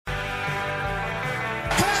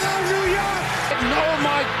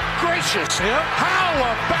gracious. Yep. How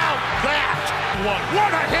about that? What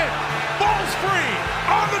a hit. Ball's free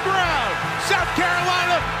on the ground. South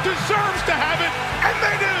Carolina deserves to have it, and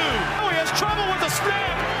they do. Oh, he has trouble with the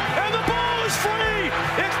snap, and the ball is free.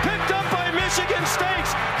 It's picked up by Michigan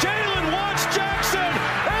State's Jalen Watts Jackson,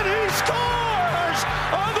 and he scores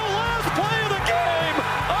on the last play of the game.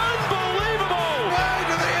 Unbelievable. Way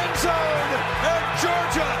to the end zone, and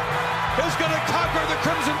Georgia is going to conquer the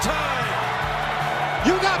Crimson Tide.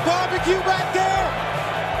 You got barbecue back there,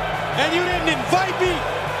 and you didn't invite me.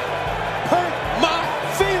 Hurt my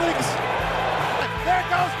feelings. There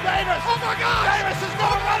goes Davis. Oh, my God. Davis is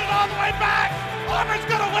going to run it all the way back. Auburn's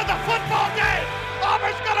going to win the football game.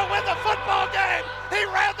 Auburn's going to win the football game. He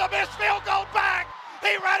ran the missed field goal back.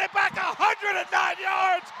 He ran it back 109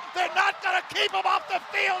 yards. They're not going to keep him off the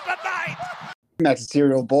field tonight. Back to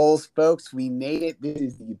Cereal Bowls, folks. We made it. This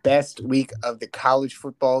is the best week of the college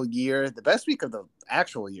football year. The best week of the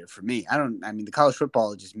actual year for me. I mean, the college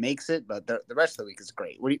football just makes it, but the rest of the week is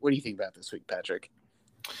great. What do you think about this week, Patrick?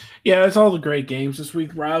 Yeah, it's all the great games this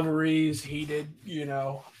week. Rivalries, heated,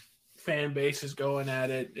 fan bases going at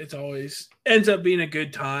it. It's always ends up being a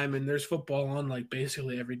good time, and there's football on like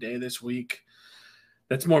basically every day this week.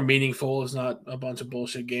 That's more meaningful. It's not a bunch of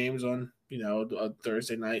bullshit games on, a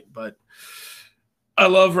Thursday night, but I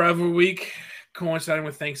love Rivalry Week. Coinciding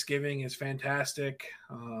with Thanksgiving is fantastic.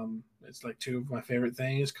 It's like two of my favorite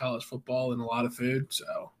things, college football and a lot of food.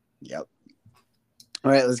 So, yep.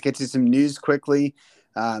 All right, let's get to some news quickly.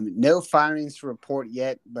 No firings to report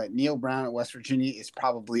yet, but Neil Brown at West Virginia is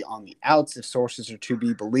probably on the outs if sources are to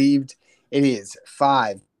be believed. It is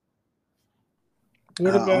 5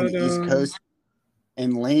 what about on the East Coast,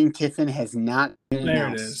 and Lane Kiffin has not been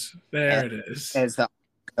announced. There it is. As the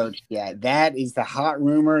coach. Yeah, that is the hot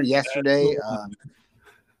rumor. Yesterday,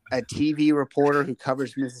 a TV reporter who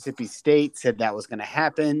covers Mississippi State said that was going to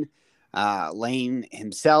happen. Lane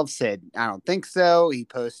himself said, I don't think so. He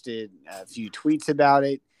posted a few tweets about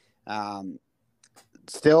it.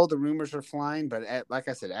 Still, the rumors are flying, but like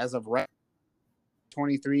I said, as of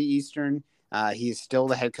 23 Eastern, he is still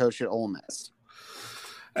the head coach at Ole Miss.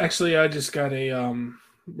 Actually, I just got a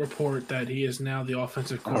report that he is now the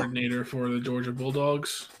offensive coordinator for the Georgia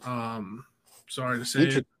Bulldogs. Sorry to say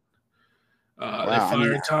it. They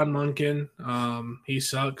fired Todd Monken. He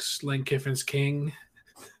sucks. Lane Kiffin's king.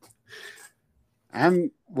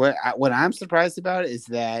 What I'm surprised about is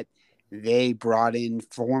that they brought in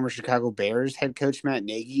former Chicago Bears head coach Matt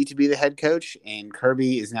Nagy to be the head coach, and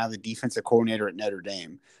Kirby is now the defensive coordinator at Notre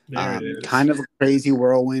Dame. Kind of a crazy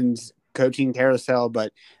whirlwind coaching carousel,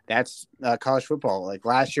 but that's college football. Like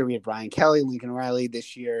last year, we had Brian Kelly, Lincoln Riley.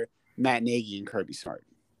 This year, Matt Nagy and Kirby Smart.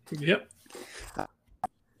 Yep.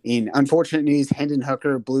 In unfortunate news, Hendon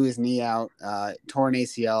Hooker blew his knee out, tore an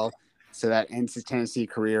ACL, so that ends his Tennessee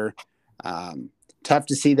career. Tough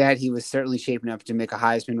to see that. He was certainly shaping up to make a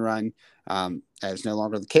Heisman run. That is no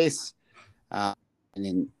longer the case. And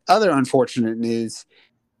in other unfortunate news,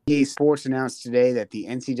 EA Sports announced today that the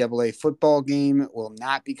NCAA football game will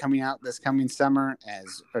not be coming out this coming summer,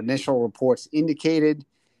 as initial reports indicated.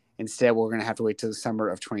 Instead, we're going to have to wait till the summer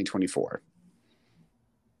of 2024.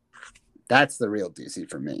 That's the real doozy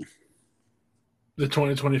for me. The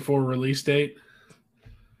 2024 release date?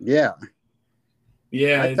 Yeah.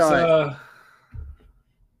 Yeah,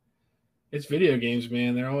 it's video games,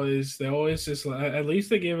 man. They always just at least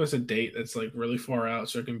they give us a date that's like really far out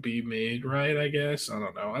so it can be made right, I guess. I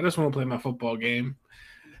don't know. I just want to play my football game.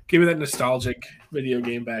 Give me that nostalgic video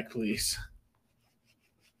game back, please.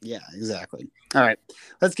 Yeah, exactly. All right.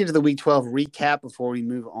 Let's get to the Week 12 recap before we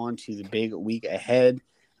move on to the big week ahead.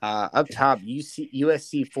 Up top,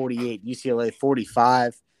 USC 48, UCLA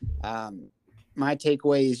 45. My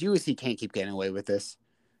takeaway is USC can't keep getting away with this.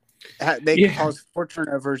 They caused 4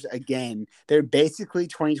 turnovers again. They're basically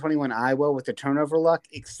 2021 Iowa with the turnover luck,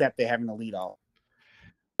 except they having the lead all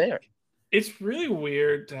there. It's really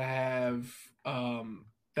weird to have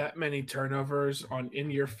that many turnovers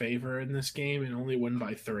in your favor in this game and only win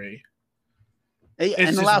by 3.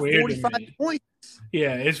 And allow 45 points.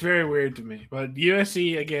 Yeah, it's very weird to me. But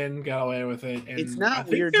USC again got away with it. And it's not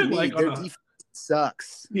weird to me. Their defense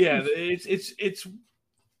sucks. Yeah,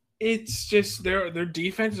 it's just their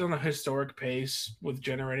defense is on a historic pace with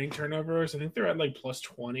generating turnovers. I think they're at like plus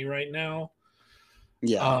 20 right now.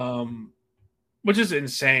 Yeah. Which is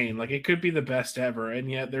insane. Like it could be the best ever,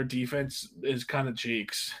 and yet their defense is kind of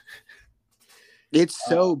cheeks. It's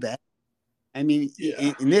so bad. I mean,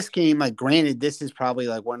 in this game, like granted, this is probably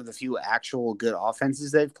like one of the few actual good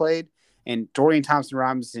offenses they've played, and Dorian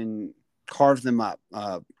Thompson-Robinson carved them up.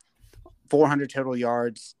 400 total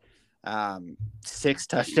yards. 6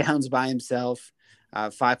 touchdowns by himself.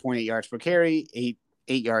 5.8 yards per carry, 8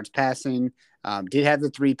 yards passing. Did have the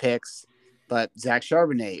 3 picks, but Zach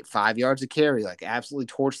Charbonnet, 5 yards of carry, like absolutely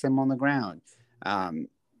torched them on the ground.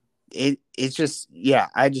 It's just,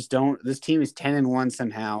 I just don't. This team is 10-1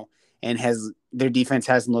 somehow, and their defense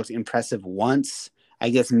hasn't looked impressive once. I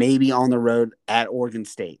guess maybe on the road at Oregon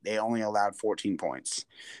State, they only allowed 14 points.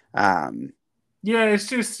 It's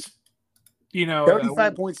just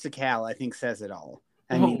 35 points to Cal, I think, says it all.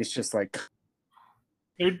 I mean, it's just like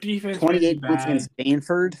their defense 28 points against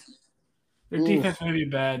Stanford. Their defense may be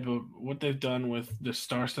bad, but what they've done with the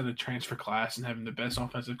star-studded transfer class and having the best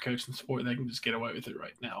offensive coach in the sport, they can just get away with it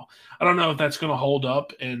right now. I don't know if that's going to hold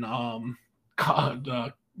up in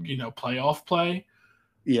playoff play.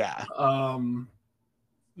 Yeah.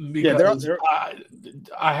 Because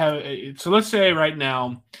I have so let's say right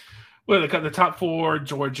now, the top 4: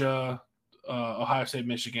 Georgia, Ohio State,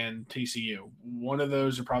 Michigan, TCU. One of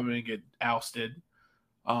those are probably going to get ousted.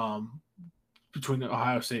 Between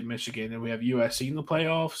Ohio State and Michigan, and we have USC in the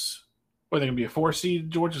playoffs, or they're going to be a 4 seed.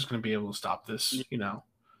 Georgia's going to be able to stop this,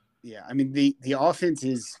 Yeah, I mean, the offense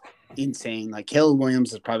is insane. Like, Caleb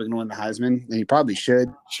Williams is probably going to win the Heisman, and he probably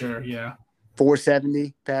should. Sure, yeah.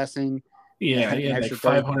 470 passing. Yeah, he had like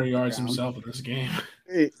 500 yards himself in this game.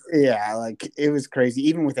 It was crazy.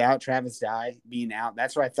 Even without Travis Dye being out,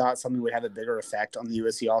 that's where I thought something would have a bigger effect on the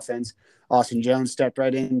USC offense. Austin Jones stepped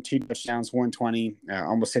right in, 2 touchdowns, 120,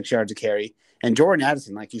 almost 6 yards of carry. And Jordan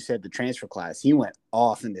Addison, like you said, the transfer class, he went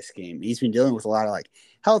off in this game. He's been dealing with a lot of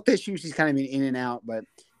health issues. He's kind of been in and out, but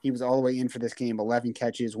he was all the way in for this game. 11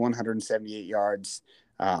 catches, 178 yards,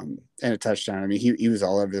 and a touchdown. I mean, he was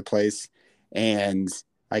all over the place. And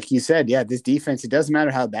like you said, this defense, it doesn't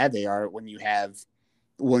matter how bad they are when you have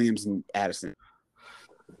Williams and Addison.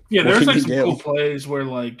 Yeah, there's some cool plays where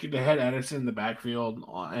they had Addison in the backfield,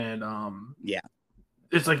 and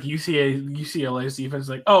it's like UCLA's defense,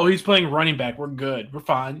 like, oh, he's playing running back, we're good, we're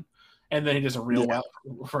fine, and then he does a real well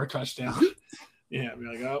for a touchdown. I'd be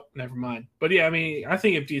like, oh, never mind. But I mean, I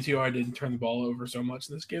think if DTR didn't turn the ball over so much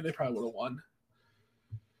in this game, they probably would have won.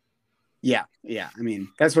 Yeah. I mean,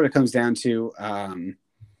 that's what it comes down to. And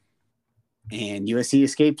USC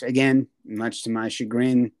escaped again, much to my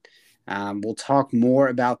chagrin. We'll talk more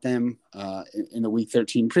about them in the Week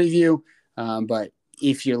 13 preview. But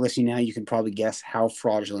if you're listening now, you can probably guess how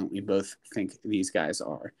fraudulent we both think these guys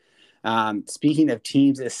are. Speaking of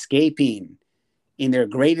teams escaping, in their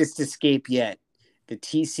greatest escape yet, the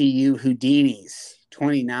TCU Houdinis,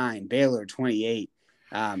 29, Baylor, 28.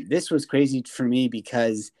 This was crazy for me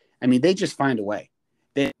because, I mean, they just find a way.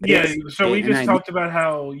 We just talked about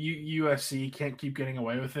how USC can't keep getting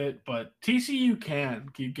away with it, but TCU can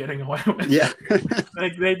keep getting away with it.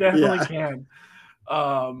 They definitely can.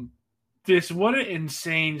 What an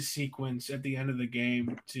insane sequence at the end of the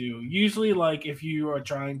game too. Usually, if you are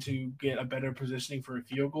trying to get a better positioning for a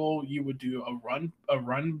field goal, you would do a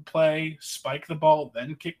run play, spike the ball,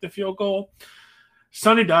 then kick the field goal.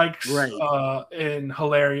 Sonny Dykes, in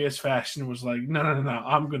hilarious fashion, was like, no,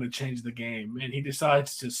 I'm going to change the game. And he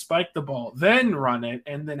decides to spike the ball, then run it,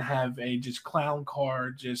 and then have a just clown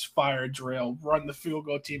car, just fire drill, run the field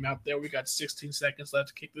goal team out there. We got 16 seconds left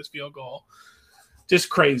to kick this field goal. Just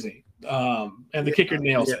crazy. And the kicker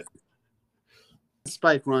nails it.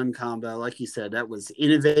 Spike run combo, like you said, that was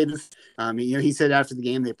innovative. He said after the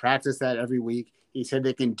game they practice that every week. He said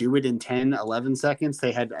they can do it in 10, 11 seconds.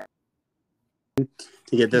 They had to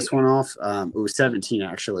get this one off. It was 17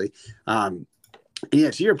 actually. To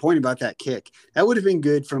your point about that kick, that would have been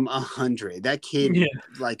good from 100. That kid,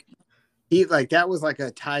 that was like a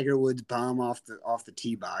Tiger Woods bomb off the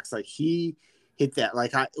tee box. Like, he hit that.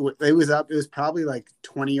 It was probably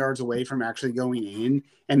 20 yards away from actually going in,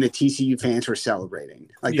 and the TCU fans were celebrating.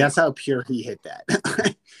 That's how pure he hit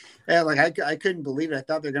that. I couldn't believe it. I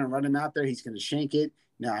thought they were going to run him out there. He's going to shank it.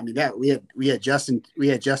 No, I mean, that we had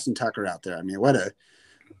Justin Tucker out there. I mean,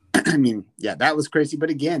 that was crazy.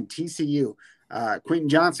 But again, TCU, Quentin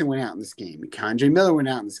Johnson went out in this game. Kondre Miller went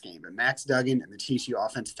out in this game. But Max Duggan and the TCU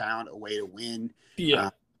offense found a way to win.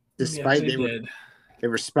 Despite they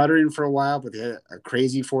were sputtering for a while, but they had a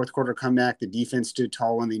crazy fourth quarter comeback. The defense stood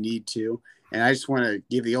tall when they need to. And I just want to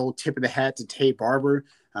give the old tip of the hat to Tate Barber,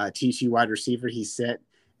 TCU wide receiver. He set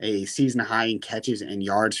a season high in catches and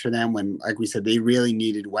yards for them when, like we said, they really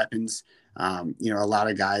needed weapons. A lot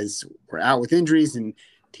of guys were out with injuries, and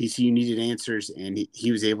TCU needed answers, and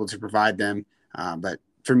he was able to provide them. But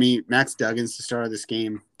for me, Max Duggan's the star of this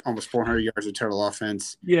game, almost 400 yards of total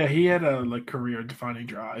offense. Yeah, he had a career-defining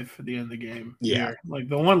drive at the end of the game. Yeah.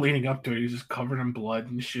 The one leading up to it, he's just covered in blood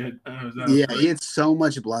and shit. He had so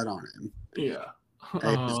much blood on him. Yeah.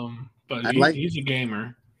 But he's a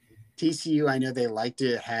gamer. TCU, I know they like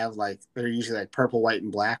to have they're usually like purple, white,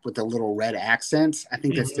 and black with the little red accents. I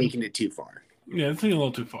think that's taking it too far. Yeah, it's taking a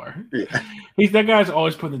little too far. Yeah. That guy's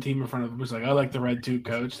always putting the team in front of him. He's like, I like the red too,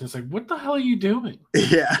 coach. And it's like, what the hell are you doing?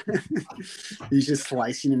 Yeah. He's just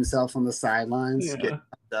slicing himself on the sidelines. Yeah. Getting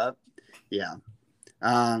up. Yeah.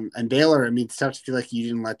 And Baylor, I mean, it's tough to feel like you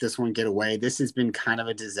didn't let this one get away. This has been kind of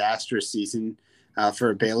a disastrous season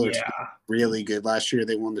for Baylor. Yeah. Really good. Last year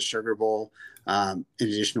they won the Sugar Bowl. In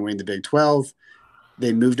addition to winning the Big 12,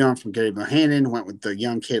 they moved on from Gary Bohannon, went with the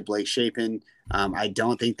young kid Blake Shapen. I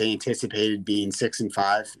don't think they anticipated being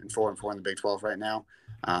 6-5 and 4-4 in the Big 12 right now.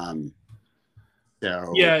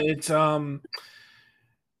 So yeah, it's not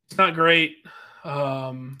great.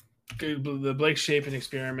 The Blake Shapen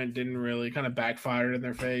experiment didn't really kind of backfired in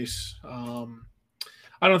their face. I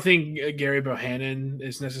don't think Gary Bohannon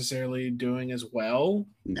is necessarily doing as well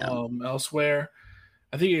elsewhere.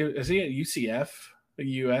 I think at UCF,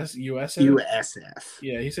 USF.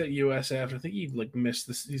 Yeah, he's at USF. I think he missed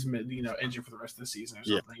this. He's injured for the rest of the season or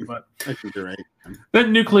something. Yeah, but I think you're right. That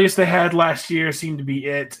nucleus they had last year seemed to be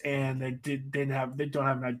it, and they don't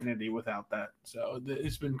have an identity without that. So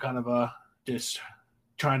it's been kind of just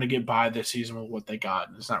trying to get by this season with what they got,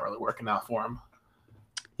 and it's not really working out for them.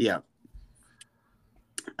 Yeah.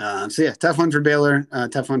 Tough one for Baylor.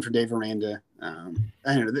 Tough one for Dave Aranda. I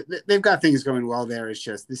don't know. They've got things going well there. It's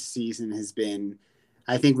just this season has been,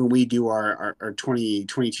 I think when we do our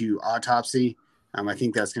 2022 autopsy, I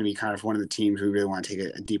think that's going to be kind of one of the teams we really want to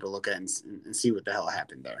take a deeper look at and see what the hell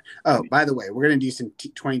happened there. Oh, by the way, we're going to do some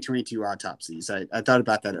 2022 autopsies. I thought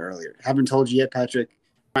about that earlier. Haven't told you yet, Patrick.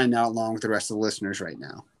 Find out along with the rest of the listeners right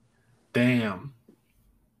now. Damn.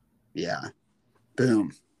 Yeah.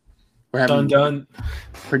 Boom. We're having done.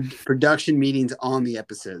 Production meetings on the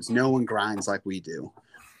episodes. No one grinds like we do.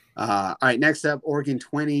 All right, next up, Oregon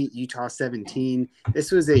 20, Utah 17.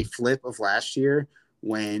 This was a flip of last year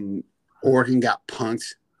when Oregon got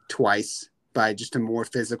punked twice by just a more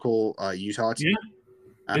physical Utah team.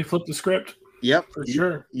 Yeah, they flipped the script. Yep. For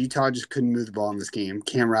sure. Utah just couldn't move the ball in this game.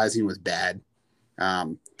 Cam Rising was bad.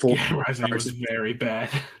 Cam Rising was very bad.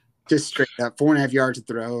 Just straight up 4.5 yards to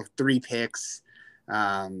throw, 3 picks.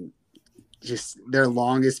 Just their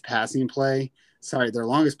longest play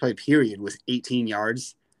period was 18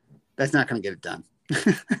 yards. That's not going to get it done.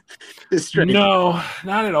 No,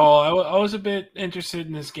 not at all. I was a bit interested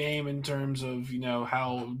in this game in terms of,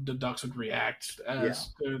 how the Ducks would react as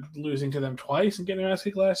they're losing to them twice and getting their ass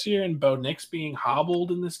kicked last year, and Bo Nix being hobbled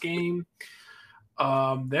in this game.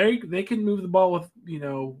 They can move the ball with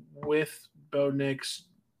Bo Nix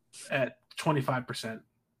at 25%.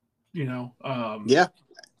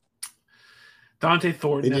 Dante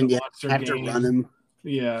Thornton they didn't have game. to run him.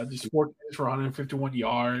 Yeah, just 4 games for 151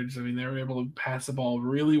 yards. I mean, they were able to pass the ball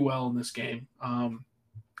really well in this game. And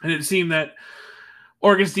it seemed that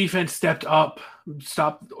Oregon's defense stepped up,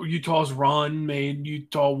 stopped Utah's run, made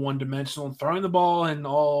Utah one-dimensional in throwing the ball, and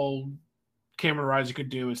all Cameron Rising could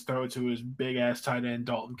do is throw it to his big-ass tight end,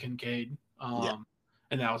 Dalton Kincaid. And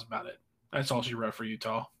that was about it. That's all she wrote for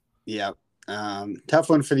Utah. Yeah. Tough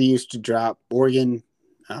one for the Utes to drop. Oregon,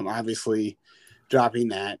 obviously – dropping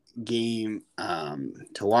that game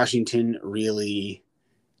to Washington really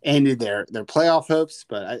ended their playoff hopes,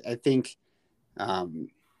 but I think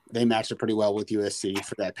they matched up pretty well with USC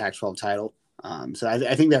for that Pac-12 title. So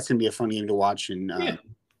I think that's going to be a fun game to watch. And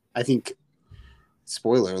I think,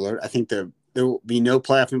 spoiler alert, I think there will be no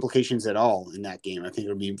playoff implications at all in that game. I think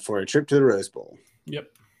it'll be for a trip to the Rose Bowl.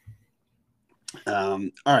 Yep. All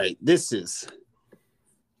right, this is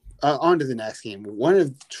on to the next game. One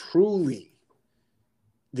of truly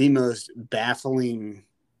the most baffling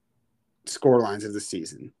scorelines of the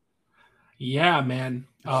season. Yeah, man.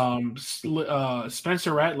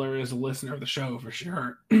 Spencer Rattler is a listener of the show for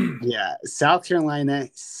sure. Yeah. South Carolina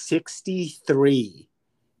 63,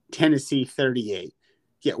 Tennessee 38.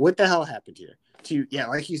 Yeah, what the hell happened here?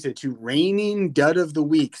 Like you said, to reigning dud of the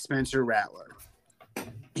week, Spencer Rattler.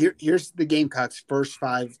 Here's the Gamecocks' first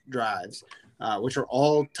 5 drives, which are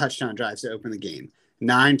all touchdown drives to open the game.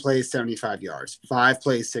 9 plays, 75 yards, 5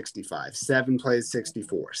 plays, 65, 7 plays,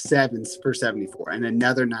 64, 7 for 74, and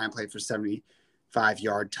another 9 play for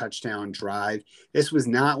 75-yard touchdown drive. This was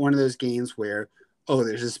not one of those games where,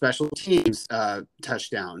 there's a special teams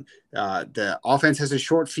touchdown. The offense has a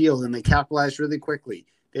short field and they capitalize really quickly.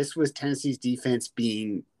 This was Tennessee's defense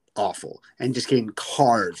being awful and just getting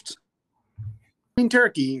carved in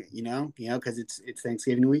turkey, because it's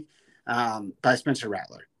Thanksgiving week, by Spencer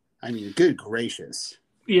Rattler. I mean, good gracious.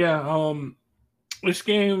 Yeah, this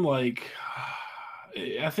game,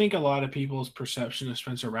 I think a lot of people's perception of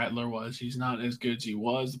Spencer Rattler was he's not as good as he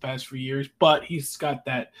was the past few years, but he's got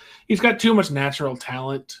too much natural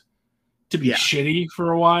talent to be shitty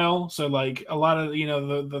for a while. So like a lot of,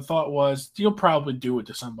 the thought was you'll probably do it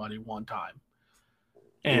to somebody one time.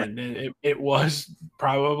 And it was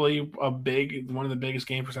probably one of the biggest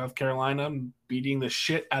games for South Carolina, beating the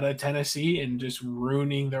shit out of Tennessee and just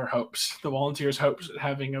ruining their hopes, the Volunteers' hopes of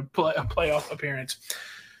having a playoff appearance.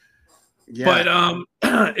 Yeah.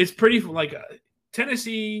 But it's pretty like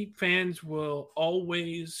Tennessee fans will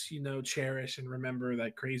always, cherish and remember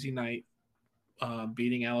that crazy night,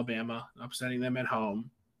 beating Alabama, upsetting them at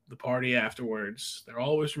home, the party afterwards. They'll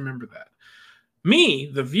always remember that. Me,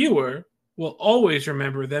 the viewer, will always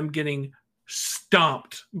remember them getting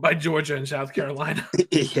stomped by Georgia and South Carolina.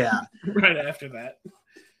 Yeah. Right after that.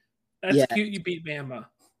 That's cute. You beat Bama.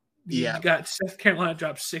 You got South Carolina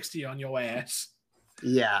dropped 60 on your ass.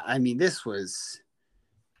 Yeah. I mean, this was,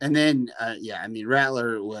 and then,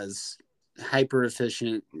 Rattler was hyper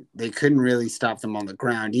efficient. They couldn't really stop them on the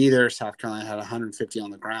ground either. South Carolina had 150 on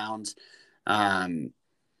the ground.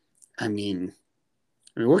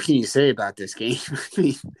 What can you say about this game?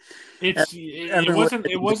 It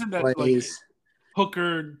wasn't that like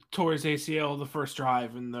Hooker tore his ACL the first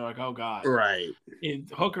drive and they're like, oh god, right.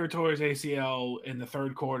 Hooker tore his ACL in the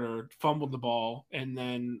third quarter, fumbled the ball, and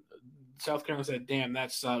then South Carolina said, damn,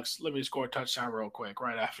 that sucks, let me score a touchdown real quick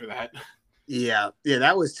right after that. Yeah,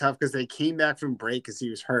 that was tough because they came back from break because he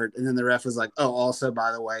was hurt, and then the ref was like, oh, also,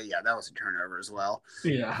 by the way, that was a turnover as well.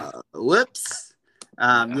 Yeah. Whoops.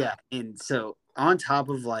 And so on top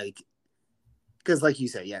of because like you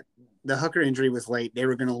said, the Hooker injury was late. They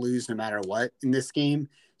were going to lose no matter what in this game.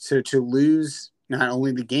 So to lose not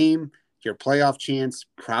only the game, your playoff chance,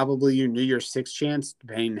 probably your New Year's Six chance,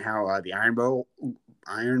 depending how the Iron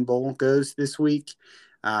Bowl goes this week,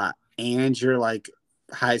 and your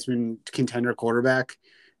Heisman contender quarterback,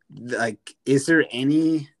 is there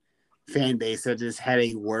any fan base that has had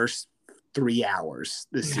a worse 3 hours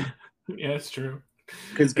this season? Yeah, it's true.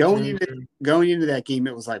 Because going into that game,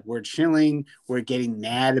 it was like we're chilling, we're getting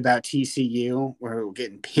mad about TCU, we're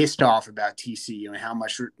getting pissed off about TCU and how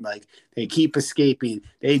much they keep escaping.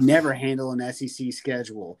 They never handle an SEC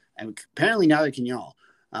schedule, and apparently now they can y'all.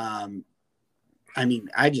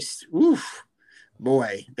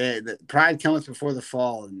 Boy, the pride cometh before the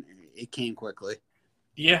fall, and it came quickly.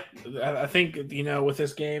 Yeah, I think with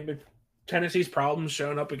this game, Tennessee's problems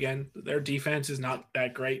showing up again. Their defense is not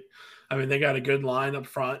that great. I mean, they got a good line up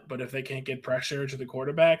front, but if they can't get pressure to the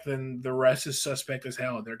quarterback, then the rest is suspect as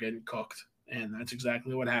hell. They're getting cooked, and that's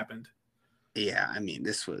exactly what happened. Yeah, I mean,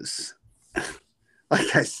 this was,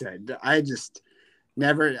 like I said, I just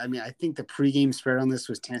never – I think the pregame spread on this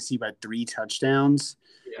was Tennessee by 3 touchdowns.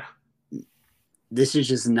 Yeah. This is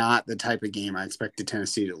just not the type of game I expected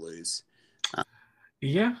Tennessee to lose.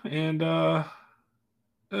 And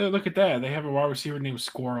look at that. They have a wide receiver named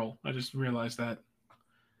Squirrel. I just realized that.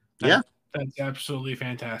 That's absolutely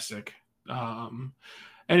fantastic.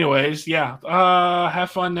 Anyways,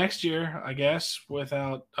 have fun next year, I guess.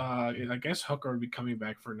 Without, I guess Hooker would be coming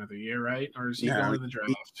back for another year, right? Or is he going to the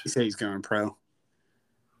draft? He said he's going pro.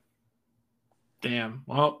 Damn.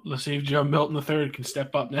 Well, let's see if Joe Milton III can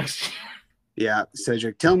step up next year. Yeah,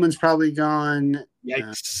 Cedric Tillman's probably gone.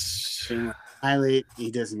 Yikes. Highlight.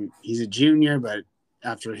 He's a junior, but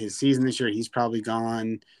after his season this year, he's probably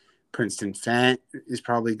gone. Princeton Fent is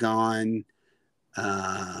probably gone.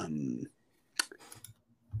 That's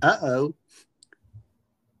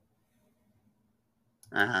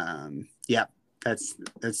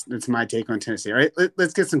my take on Tennessee. All right,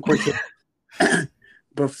 let's get some quick hits.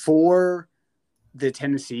 Before the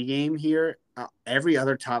Tennessee game here, every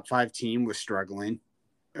other top 5 team was struggling.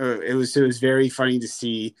 It was very funny to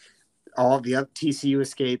see all the TCU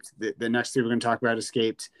escaped. The next 3 we're going to talk about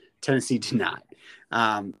escaped. Tennessee did not.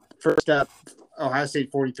 First up, Ohio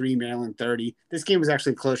State 43, Maryland 30. This game was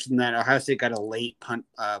actually closer than that. Ohio State got a late punt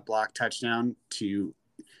block touchdown to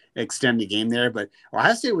extend the game there, but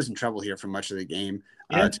Ohio State was in trouble here for much of the game.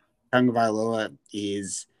 Tagovailoa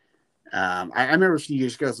is I remember a few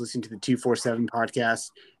years ago I was listening to the 247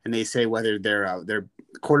 podcast, and they say whether their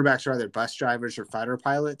quarterbacks are either bus drivers or fighter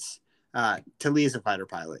pilots. Tulane is a fighter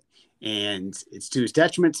pilot, and it's to his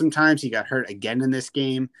detriment sometimes. He got hurt again in this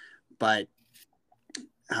game, but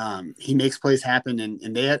he makes plays happen,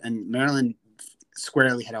 and Maryland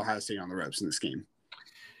squarely had Ohio State on the ropes in this game.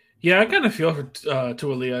 Yeah, I kind of feel for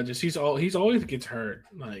Tualia. Just he's always gets hurt.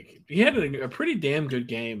 Like he had a pretty damn good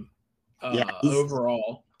game.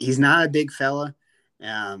 Overall, he's not a big fella,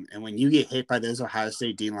 and when you get hit by those Ohio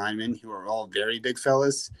State D linemen who are all very big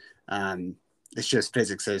fellas, it's just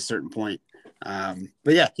physics at a certain point.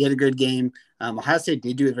 But yeah, he had a good game. Ohio State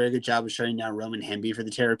did do a very good job of shutting down Roman Hemby for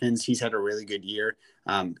the Terrapins. He's had a really good year.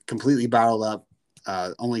 Completely bottled up.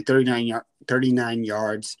 Only 39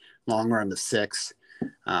 yards, long run of 6.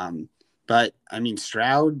 But I mean,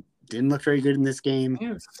 Stroud didn't look very good in this game.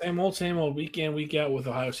 Yeah, it's the same old week in, week out with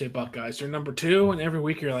Ohio State Buckeyes. They're number 2, and every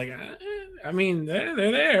week you're like, I mean, they're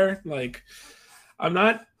there. Like,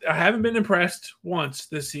 I haven't been impressed once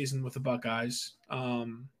this season with the Buckeyes. I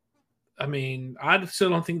mean, I still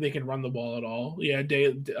don't think they can run the ball at all. Yeah,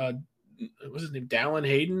 what's his name? Dallin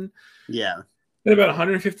Hayden. Yeah. Had about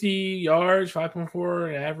 150 yards,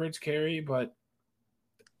 5.4 average carry, but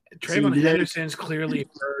Trayvon Henderson's clearly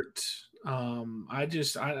hurt. I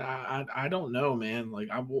don't know, man. Like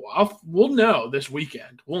we'll know this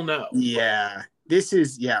weekend. We'll know. Yeah, this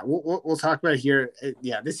is We'll talk about it here.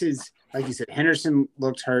 Yeah, this is like you said. Henderson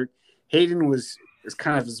looked hurt. Hayden was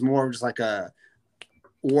more just like a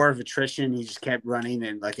war of attrition. He just kept running,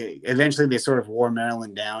 and eventually they sort of wore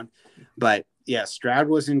Maryland down. But yeah, Stroud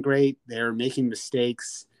wasn't great. They were making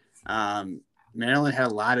mistakes. Maryland had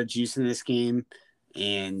a lot of juice in this game,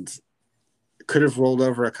 and could have rolled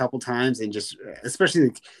over a couple times, and just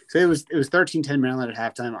especially so it was 13-10 Maryland at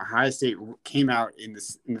halftime. Ohio State came out in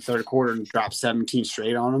the third quarter and dropped 17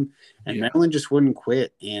 straight on them, and Maryland just wouldn't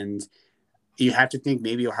quit. And you have to think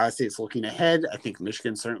maybe Ohio State's looking ahead. I think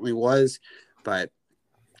Michigan certainly was, but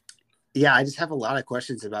yeah, I just have a lot of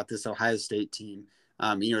questions about this Ohio State team.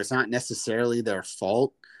 It's not necessarily their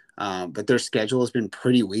fault, but their schedule has been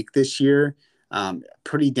pretty weak this year.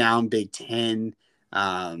 Pretty down Big Ten.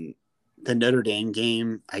 The Notre Dame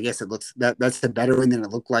game, I guess that's a better win than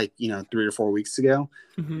it looked like, 3 or 4 weeks ago.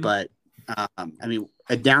 Mm-hmm. But I mean,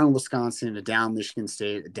 a down Wisconsin, a down Michigan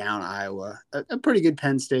State, a down Iowa, a pretty good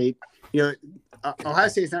Penn State. Ohio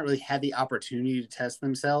State's not really had the opportunity to test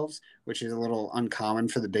themselves, which is a little uncommon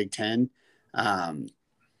for the Big Ten.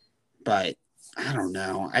 But I don't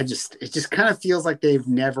know. It just kind of feels like they've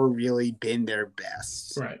never really been their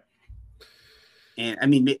best. Right. And I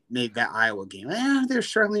mean, maybe that Iowa game, they're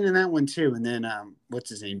struggling in that one too. And then what's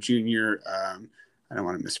his name? Junior. I don't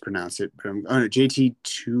want to mispronounce it, but JT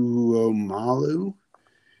Tuomalu.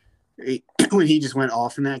 When he just went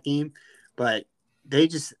off in that game. But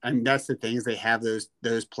that's the thing, is they have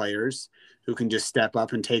those players who can just step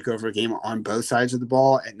up and take over a game on both sides of the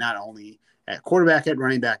ball, and not only at quarterback, at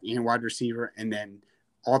running back, and wide receiver, and then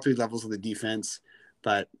all 3 levels of the defense.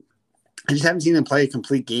 But I just haven't seen them play a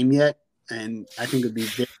complete game yet, and I think it would be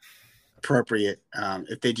very appropriate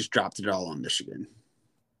if they just dropped it all on Michigan.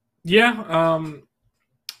 Yeah,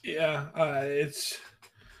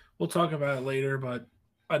 we'll talk about it later, but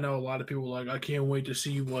I know a lot of people are like, I can't wait to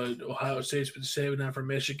see what Ohio State's been saving that for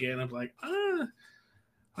Michigan. I'm like, I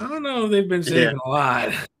don't know. They've been saving a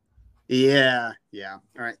lot. Yeah. All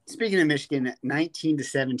right. Speaking of Michigan,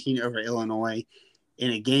 19-17 over Illinois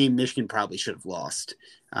in a game Michigan probably should have lost.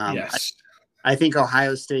 Yes. I think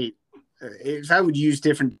Ohio State, if I would use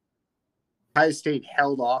different, Ohio State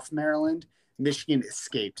held off Maryland. Michigan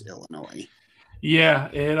escaped Illinois. Yeah,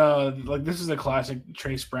 this is a classic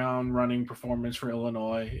Trace Brown running performance for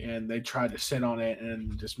Illinois, and they tried to sit on it,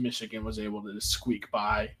 and just Michigan was able to just squeak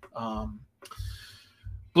by.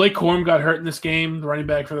 Blake Corum got hurt in this game, the running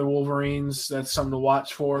back for the Wolverines. That's something to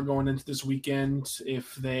watch for going into this weekend.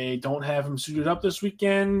 If they don't have him suited up this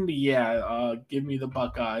weekend, give me the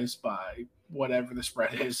Buckeyes by whatever the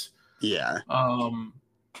spread is. Yeah.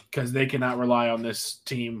 Because they cannot rely on this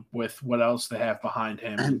team with what else they have behind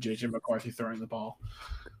him and J.J. McCarthy throwing the ball.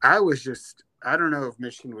 I don't know if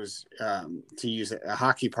Michigan was, to use a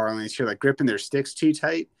hockey parlance here, like gripping their sticks too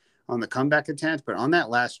tight on the comeback attempt, but on that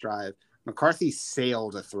last drive, McCarthy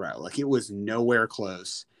sailed a throw. Like, it was nowhere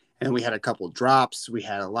close. And we had a couple drops. We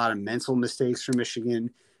had a lot of mental mistakes for Michigan,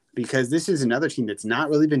 because this is another team that's not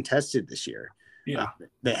really been tested this year. Yeah.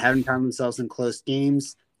 They haven't found themselves in close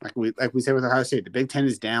games. Like we said with Ohio State, the Big Ten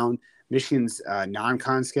is down. Michigan's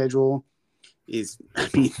non-con schedule is,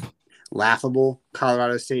 laughable.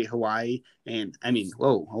 Colorado State, Hawaii, and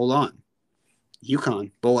hold on,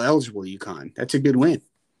 UConn, bowl eligible UConn. That's a good win.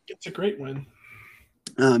 It's a great win.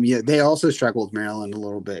 They also struggled with Maryland a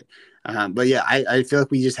little bit, but I feel like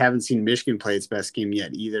we just haven't seen Michigan play its best game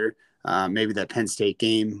yet either. Maybe that Penn State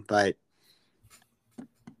game, but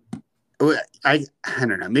I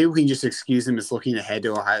don't know. Maybe we can just excuse them as looking ahead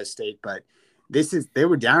to Ohio State, but they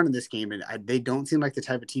were down in this game, and they don't seem like the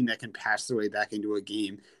type of team that can patch their way back into a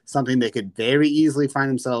game. Something they could very easily find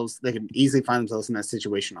themselves. They could easily find themselves in that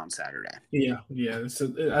situation on Saturday. Yeah.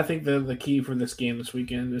 So I think the key for this game this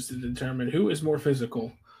weekend is to determine who is more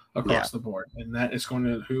physical across the board, and that is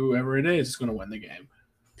whoever it is going to win the game.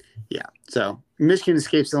 Yeah. So Michigan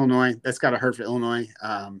escapes Illinois. That's got to hurt for Illinois.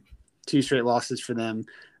 2 straight losses for them.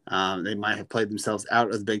 They might have played themselves out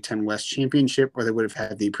of the Big Ten West Championship, or they would have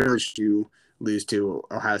had the privilege to lose to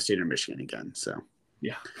Ohio State or Michigan again. So,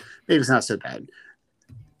 yeah, maybe it's not so bad.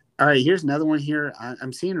 All right, here's another one here.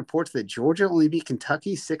 I'm seeing reports that Georgia only beat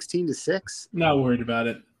Kentucky 16-6. Not worried about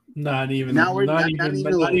it. Not even a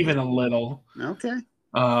little. Okay.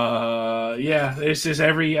 Yeah, it's just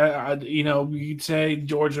you'd say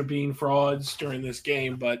Georgia being frauds during this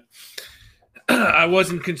game, but I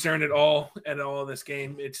wasn't concerned at all this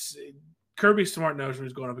game. It's Kirby Smart knows who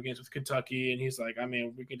he's going up against with Kentucky, and he's like, I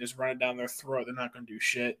mean, we can just run it down their throat. They're not going to do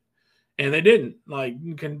shit. And they didn't. I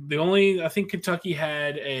think Kentucky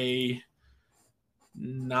had a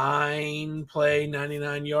 9-play,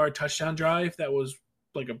 99-yard touchdown drive. That was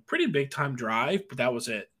like a pretty big time drive, but that was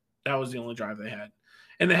it. That was the only drive they had.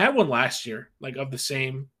 And they had one last year, like of the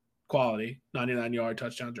same quality, 99-yard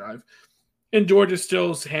touchdown drive. And Georgia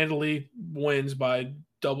still handily wins by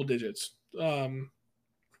double digits.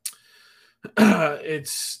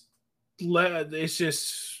 It's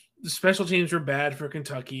just the special teams were bad for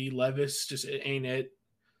Kentucky. Levis just ain't it.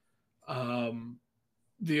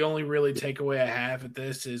 The only really takeaway I have at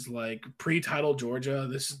this is like pre-title Georgia.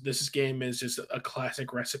 This game is just a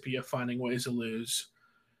classic recipe of finding ways to lose,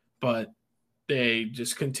 but they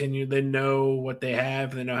just continue. They know what they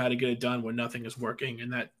have. They know how to get it done when nothing is working,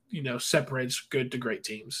 and that separates good to great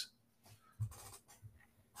teams.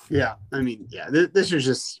 Yeah, I mean, yeah, this is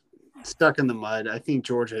just stuck in the mud. I think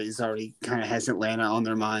Georgia is already kind of has Atlanta on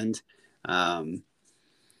their mind, and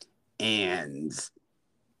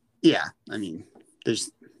yeah, I mean,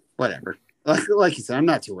 there's whatever. Like you said, I'm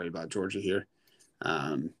not too worried about Georgia here.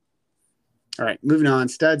 All right, moving on.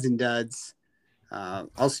 Studs and duds.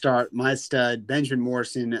 I'll start. My stud, Benjamin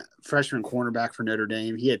Morrison, freshman cornerback for Notre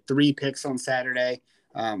Dame. He had 3 picks on Saturday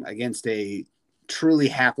against a truly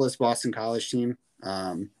hapless Boston College team.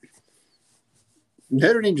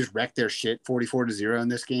 Notre Dame just wrecked their shit 44-0 in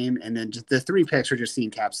this game, and then just the 3 picks were just the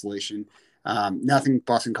encapsulation. Nothing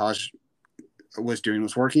Boston College was doing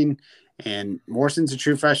was working, and Morrison's a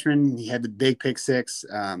true freshman. He had the big pick 6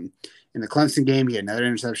 in the Clemson game. He had another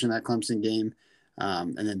interception in that Clemson game.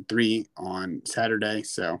 And then 3 on Saturday.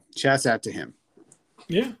 So shouts out to him.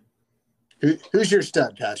 Yeah. Who's your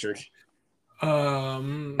stud, Patrick?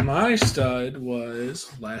 My stud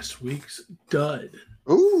was last week's dud.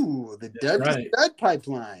 Ooh, the dud to stud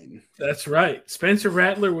pipeline. That's right. Spencer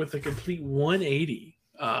Rattler with a complete 180.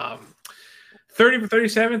 30 for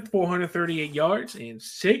 37, 438 yards, and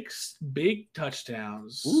 6 big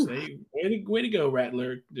touchdowns. Way to go,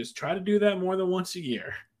 Rattler. Just try to do that more than once a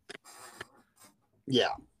year. Yeah.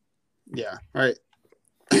 All right.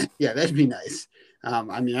 Yeah, that'd be nice.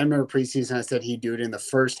 I mean, I remember preseason I said he'd do it in the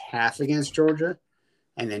first half against Georgia,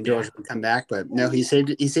 and then Georgia would come back. But no, he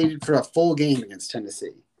saved it for a full game against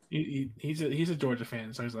Tennessee. He's a Georgia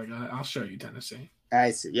fan, so he's like, I'll show you Tennessee.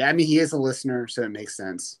 I see. Yeah, I mean, he is a listener, so it makes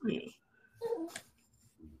sense. Yeah.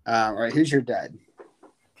 All right, who's your dad?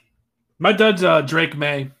 My dad's Drake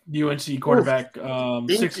May, UNC quarterback,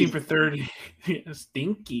 16 for 30.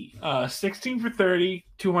 Stinky. 16 for 30,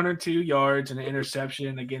 202 yards, and an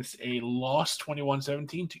interception against a loss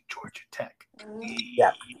 21-17 to Georgia Tech.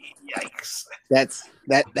 Yeah. Yikes. That's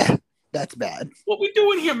bad. What we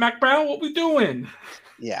doing here, Mac Brown? What we doing?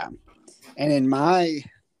 Yeah. And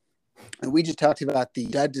we just talked about the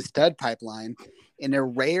dud to stud pipeline. In a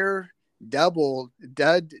rare double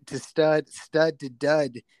dud to stud, stud to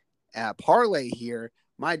dud parlay here,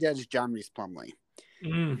 my dad is John Reese Plumlee.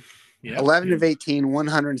 11 of 18,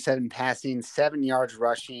 107 passing, 7 yards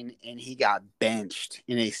rushing, and he got benched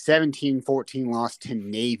in a 17-14 loss to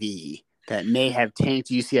Navy that may have tanked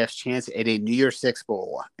UCF's chance at a New Year's Six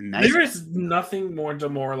Bowl. There is nothing more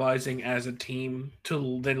demoralizing as a team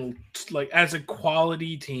as a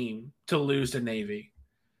quality team to lose to Navy,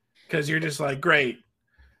 because you're just like, great,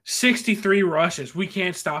 63 rushes, we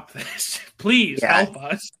can't stop this. Please help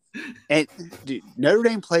us. And dude, Notre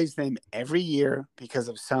Dame plays them every year because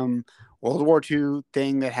of some World War II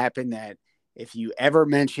thing that happened that if you ever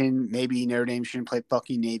mention maybe Notre Dame shouldn't play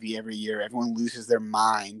fucking Navy every year, everyone loses their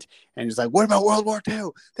mind and it's like, what about World War II?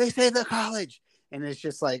 They saved the college. And it's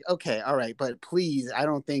just like, okay, all right, but please, I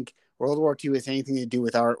don't think World War II has anything to do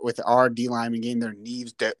with our D linemen getting their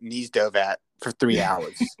knees dove at for 3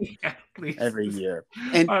 hours every year.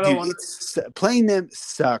 And dude, playing them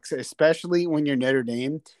sucks, especially when you're Notre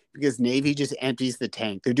Dame, because Navy just empties the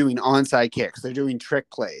tank. They're doing onside kicks. They're doing trick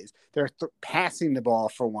plays. They're passing the ball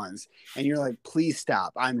for once. And you're like, please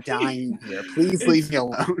stop. I'm dying here. Please leave me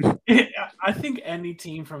alone. I think any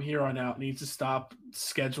team from here on out needs to stop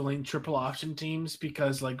scheduling triple option teams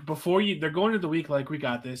because, like, they're going to the week like, we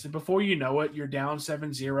got this. And before you know it, you're down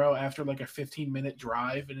 7-0 after like a 15-minute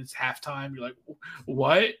drive and it's halftime. You're like,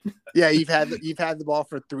 what? Yeah, you've had the ball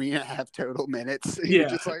for 3.5 total minutes. You're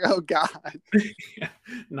just like, oh God. Yeah,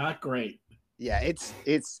 not great. Yeah, it's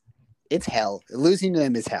hell. Losing to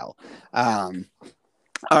them is hell. All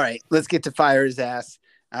right, let's get to fire his ass.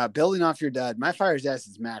 Building off your dud, my fire his ass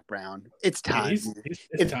is Mac Brown. It's time.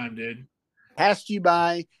 It's time, dude. Passed you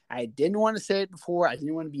by. I didn't want to say it before. I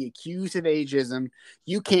didn't want to be accused of ageism.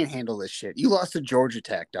 You can't handle this shit. You lost to Georgia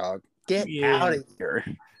Tech, dog. Get out of here.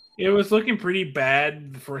 It was looking pretty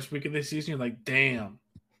bad the first week of the season. You're like, damn,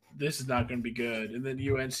 this is not going to be good. And then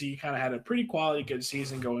UNC kind of had a pretty quality good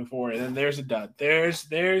season going forward. And then there's a dud. There's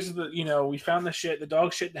the, we found the shit, the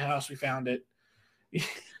dog shit in the house. We found it.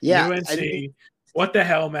 Yeah. UNC. What the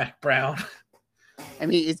hell, Mac Brown? I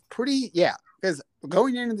mean, it's pretty, because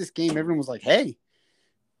going into this game, everyone was like, hey,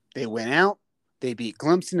 they went out. They beat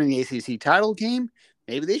Clemson in the ACC title game.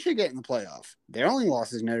 Maybe they should get in the playoff. Their only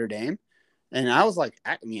loss is Notre Dame. And I was like,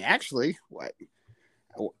 I mean, actually, what?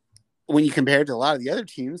 When you compare it to a lot of the other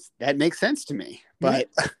teams, that makes sense to me. But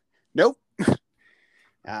nope.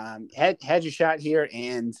 Had your shot here.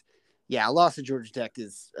 And, a loss to Georgia Tech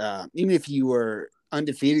is, even if you were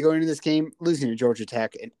undefeated going into this game, losing to Georgia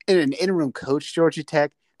Tech and an interim coach, Georgia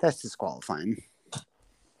Tech, that's disqualifying.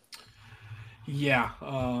 Yeah,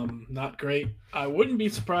 not great. I wouldn't be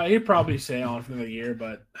surprised. He'd probably stay on for another year,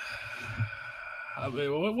 but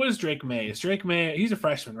what is Drake May? Is Drake May? He's a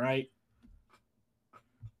freshman, right?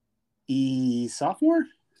 Sophomore?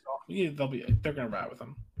 Yeah, they're gonna ride with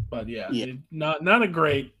him. But not a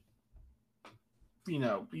great.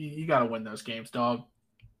 You gotta win those games, dog.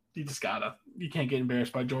 You just gotta. You can't get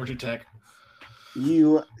embarrassed by Georgia Tech.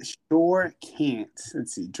 You sure can't.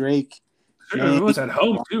 Let's see, Drake. It was at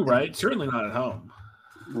home too, right? Certainly not at home.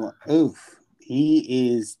 Well, oof.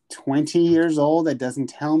 He is 20 years old. That doesn't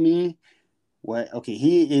tell me what. Okay,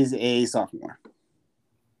 he is a sophomore.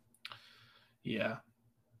 Yeah.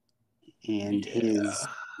 And his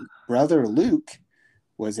brother Luke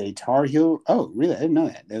was a Tar Heel. Oh, really? I didn't know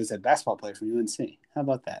that. That was a basketball player from UNC. How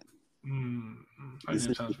about that?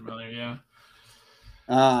 That sounds familiar, yeah.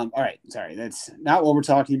 All right. Sorry. That's not what we're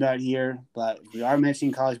talking about here, but we are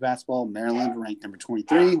mentioning college basketball. Maryland ranked number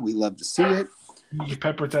 23. We love to see it. He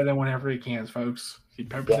peppers that in whenever he can, folks. He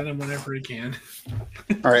peppers that in whenever he can.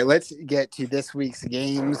 All right. Let's get to this week's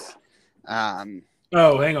games.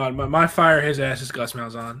 Oh, hang on. My fire his ass is Gus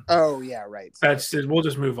Malzahn. Oh, yeah, right. That's it. We'll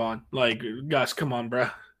just move on. Like, Gus, come on, bro.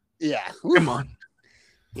 Yeah. Come on.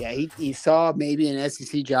 Yeah, he saw maybe an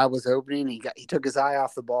SEC job was opening. He took his eye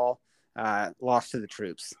off the ball. Lost to the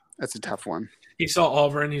troops. That's a tough one. He saw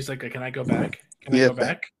Auburn. He's like, can I go back? Can I go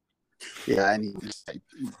back? Yeah, and he just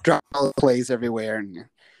dropped all the plays everywhere. And,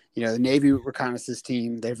 the Navy reconnaissance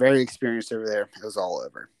team, they're very experienced over there. It was all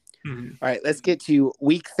over. Mm-hmm. All right, let's get to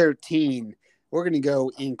week 13. We're going to go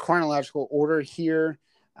in chronological order here.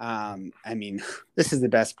 I mean, this is the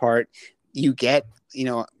best part. You get,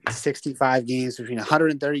 65 games between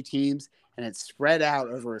 130 teams, and it's spread out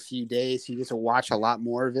over a few days. So you get to watch a lot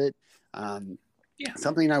more of it.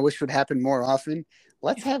 Something I wish would happen more often.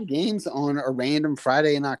 Let's have games on a random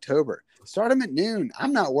Friday in October. Start them at noon.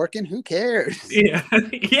 I'm not working. Who cares? Yeah.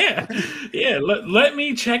 Let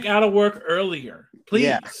me check out of work earlier, please.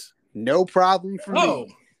 Yeah. No problem for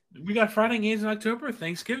me. We got Friday games in October.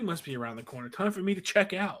 Thanksgiving must be around the corner. Time for me to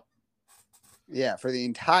check out. Yeah, for the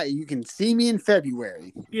entire – you can see me in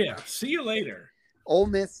February. Yeah, see you later. Ole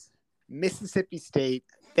Miss, Mississippi State,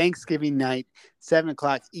 Thanksgiving night, 7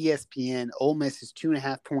 o'clock ESPN. Ole Miss is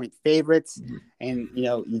 2.5-point favorites. Mm-hmm. And,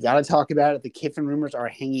 you got to talk about it. The Kiffin rumors are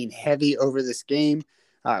hanging heavy over this game.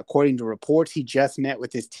 According to reports, he just met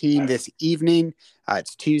with his team this evening.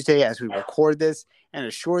 It's Tuesday as we record this, and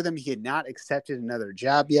assured them he had not accepted another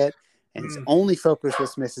job yet. And his only focus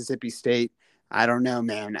was Mississippi State. I don't know,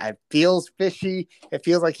 man. It feels fishy. It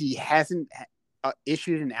feels like he hasn't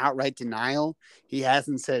issued an outright denial. He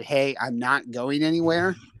hasn't said, hey, I'm not going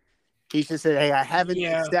anywhere. He just said, hey, I haven't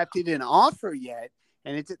accepted an offer yet.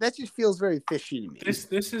 And that just feels very fishy to me.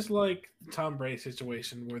 This is like the Tom Brady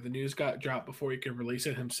situation where the news got dropped before he could release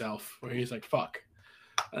it himself, where he's like, fuck.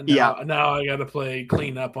 Now I got to play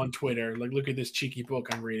clean up on Twitter. Like, look at this cheeky book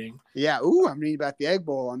I'm reading. Yeah. Ooh, I'm reading about the Egg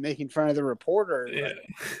Bowl. I'm making fun of the reporter.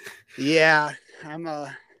 Yeah. I'm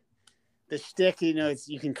the shtick,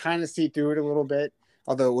 you can kind of see through it a little bit.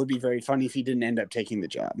 Although it would be very funny if he didn't end up taking the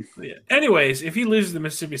job. Yeah. Anyways, if he loses to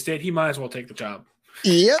Mississippi State, he might as well take the job.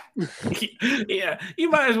 Yep. Yeah, you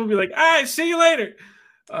might as well be like, all right, see you later.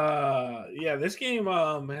 Yeah, this game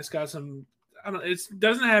has got some. I don't. It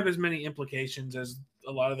doesn't have as many implications as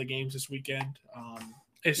a lot of the games this weekend.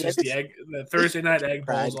 It's just the Thursday night egg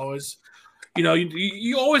bowl is always,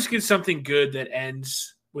 you always get something good that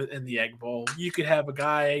ends within the egg bowl. You could have a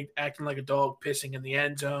guy acting like a dog pissing in the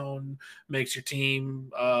end zone, makes your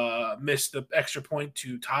team miss the extra point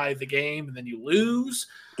to tie the game, and then you lose.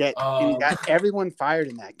 You got everyone fired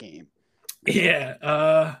in that game.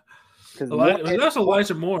 Yeah. That's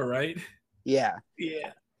Elijah Moore, right? Yeah.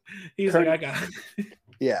 Yeah. He's like, I got it.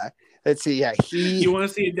 Yeah. Let's see. Yeah. You want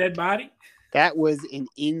to see a dead body? That was an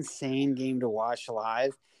insane game to watch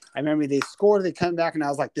live. I remember they scored, they come back, and I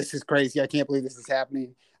was like, this is crazy. I can't believe this is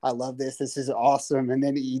happening. I love this. This is awesome. And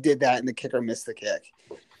then he did that, and the kicker missed the kick.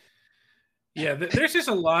 Yeah, there's just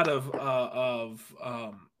a lot of I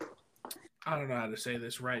don't know how to say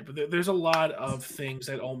this right, but there's a lot of things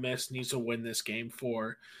that Ole Miss needs to win this game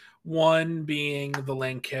for. One being the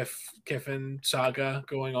Lane Kiffin saga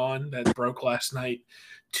going on that broke last night.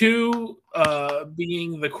 Two,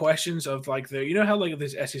 being the questions of like how like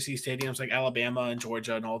there's SEC stadiums like Alabama and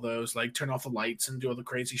Georgia and all those like turn off the lights and do all the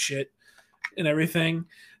crazy shit and everything.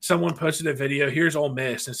 Someone posted a video. Here's Ole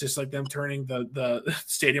Miss. And it's just like them turning the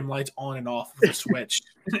stadium lights on and off with a switch.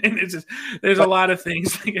 And it's just there's a lot of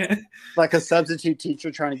things like a substitute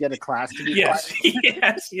teacher trying to get a class to be yes,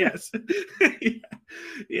 quiet. Yes.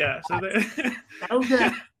 Yeah. So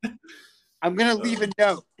okay. I'm gonna leave a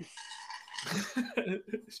note.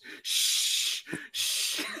 Shh.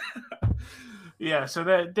 Yeah, so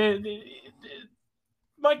that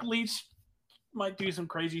Mike Leach might do some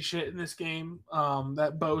crazy shit in this game,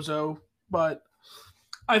 that bozo, but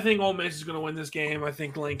I think Ole Miss is going to win this game. I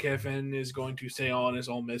think Lane Kiffin is going to stay on as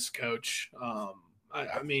Ole Miss coach. I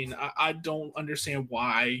don't understand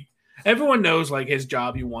why. Everyone knows like his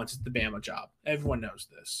job he wants is the Bama job. Everyone knows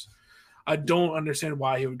this. I don't understand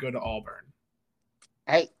why he would go to Auburn.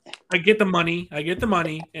 I get the money.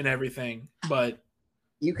 And everything, but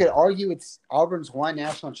you could argue it's Auburn's won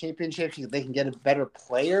national championships. They can get a better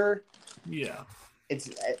player. Yeah, it's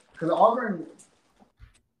because Auburn.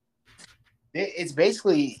 It's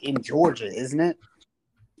basically in Georgia, isn't it?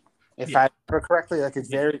 If I remember correctly, like it's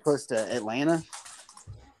very close to Atlanta.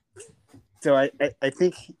 So I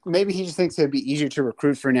think maybe he just thinks it'd be easier to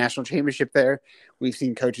recruit for a national championship there. We've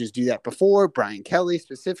seen coaches do that before. Brian Kelly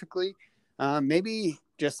specifically. Maybe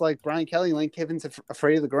just like Brian Kelly, Lane Kiffin's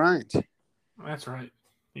afraid of the grind. That's right.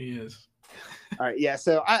 He is. All right. Yeah.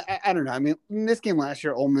 So I don't know. I mean, in this game last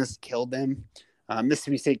year, Ole Miss killed them.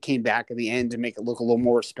 Mississippi State came back at the end to make it look a little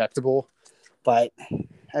more respectable. But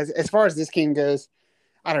as far as this game goes,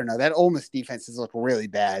 I don't know. That Ole Miss defense has looked really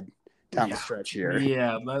bad down the stretch here.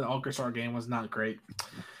 Yeah. That Arkansas game was not great.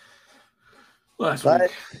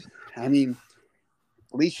 But, I mean,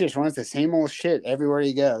 Leach just runs the same old shit everywhere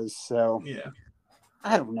he goes. So, yeah.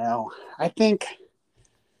 I don't know. I think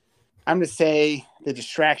I'm going to say the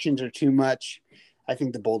distractions are too much. I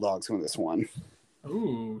think the Bulldogs win this one.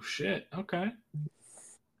 Ooh, shit. Okay.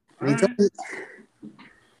 Is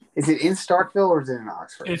it in Starkville or is it in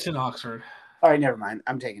Oxford? It's in Oxford. All right, never mind.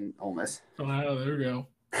 I'm taking Ole Miss. Oh, there we go.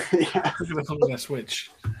 Yeah. Look at that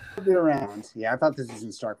switch. Be around. Yeah, I thought this was in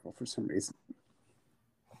Starkville for some reason.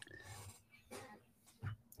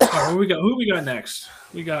 Who we got next?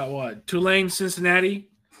 We got what? Tulane, Cincinnati,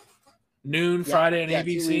 noon Friday on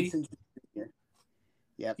ABC.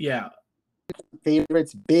 Yep. Yeah.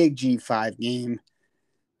 Favorites, big G5 game.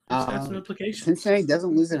 That's an implication. Cincinnati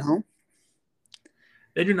doesn't lose at home.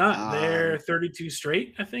 They do not. They're 32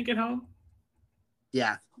 straight, I think, at home.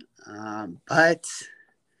 Yeah, but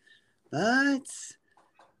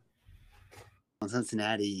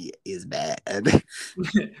Cincinnati is bad.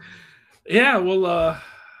 Yeah, well,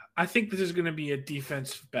 I think this is going to be a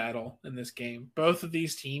defensive battle in this game. Both of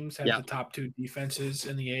these teams have the top two defenses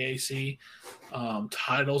in the AAC.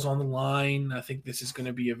 Titles on the line. I think this is going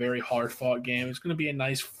to be a very hard-fought game. It's going to be a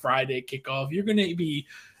nice Friday kickoff. You're going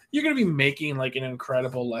to be making like an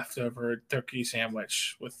incredible leftover turkey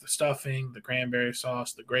sandwich with the stuffing, the cranberry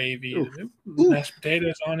sauce, the gravy, the mashed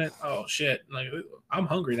potatoes on it. Oh shit! Like I'm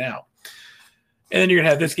hungry now. And then you're gonna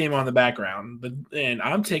have this game on the background, and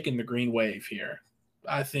I'm taking the green wave here.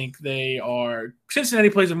 I think Cincinnati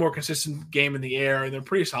plays a more consistent game in the air, and they're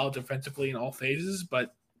pretty solid defensively in all phases.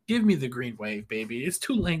 But give me the green wave, baby. It's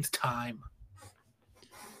Tulane's time.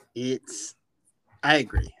 I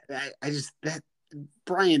agree.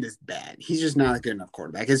 Bryant is bad. He's just not a good enough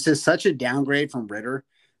quarterback. It's just such a downgrade from Ritter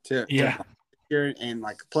to here, and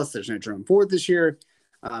like plus there's no Jerome Ford this year.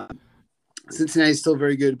 Cincinnati's still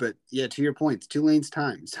very good, but yeah, to your point, it's Tulane's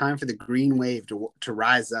time. It's time for the green wave to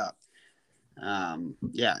rise up. I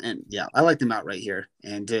like them out right here,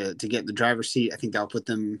 and to get in the driver's seat, I think that'll put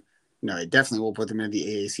them. No, it definitely will put them in the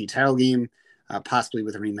AAC title game, possibly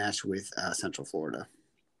with a rematch with Central Florida.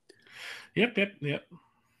 Yep.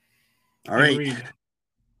 All right,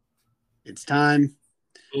 it's time.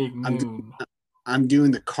 I'm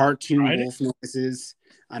doing the cartoon wolf noises.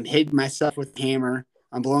 I'm hitting myself with the hammer.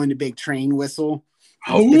 I'm blowing the big train whistle.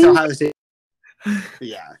 It's Ohio State.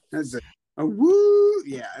 Yeah, that's a woo.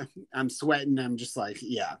 Yeah, I'm sweating. I'm just like,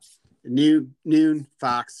 yeah. Noon,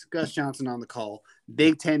 Fox, Gus Johnson on the call.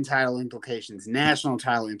 Big Ten title implications, national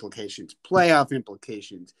title implications, playoff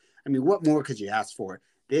implications. I mean, what more could you ask for?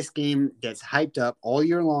 This game gets hyped up all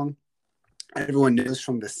year long. Everyone knows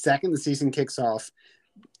from the second the season kicks off,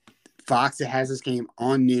 Fox has this game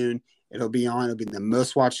on noon. It'll be the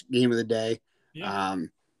most watched game of the day. Yeah.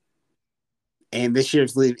 And this year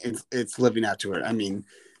it's living up to it. I mean,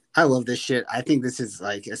 I love this shit. I think this is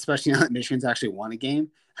like, especially now that Michigan's actually won a game,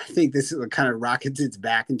 I think this is what kind of rockets its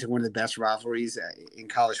back into one of the best rivalries in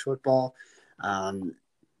college football. What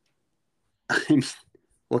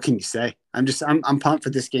can you say? I'm pumped for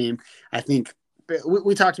this game. I think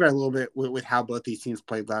we talked about it a little bit with how both these teams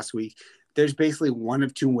played last week. There's basically one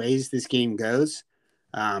of two ways this game goes.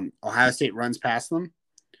 Ohio State runs past them,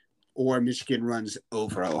 or Michigan runs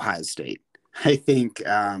over Ohio State. I think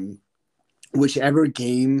whichever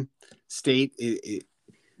game State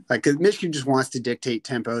because Michigan just wants to dictate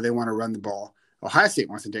tempo. They want to run the ball. Ohio State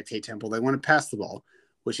wants to dictate tempo. They want to pass the ball.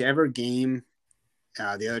 Whichever game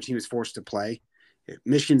the other team is forced to play,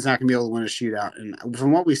 Michigan's not going to be able to win a shootout. And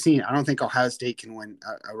from what we've seen, I don't think Ohio State can win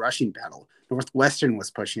a rushing battle. Northwestern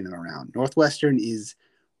was pushing them around. Northwestern is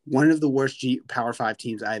one of the worst Power 5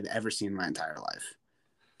 teams I've ever seen in my entire life.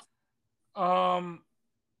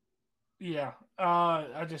 Yeah. I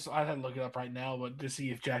had to look it up right now, but to see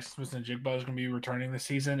if Jackson Smith-Njigba is going to be returning this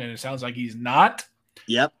season, and it sounds like he's not.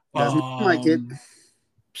 Yep. Doesn't seem like it.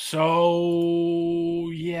 So,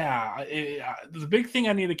 yeah. The big thing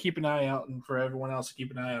I need to keep an eye out, and for everyone else to keep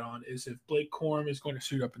an eye out on, is if Blake Corum is going to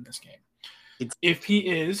suit up in this game. If he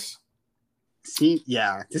is. See,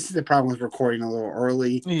 yeah. This is the problem with recording a little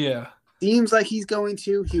early. Yeah. Seems like he's going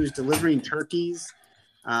to. He was delivering turkeys.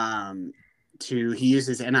 He used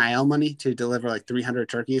his NIL money to deliver like 300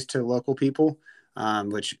 turkeys to local people,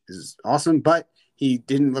 which is awesome. But he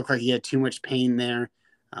didn't look like he had too much pain there.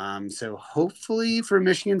 So hopefully for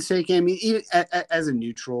Michigan's sake, I mean, even as a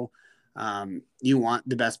neutral, you want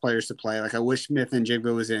the best players to play. Like I wish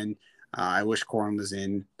Smith-Njigba was in. I wish Corum was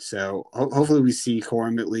in. So hopefully we see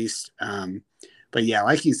Corum at least. But yeah,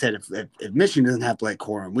 like you said, if Michigan doesn't have Blake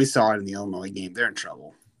Corum, we saw it in the Illinois game, they're in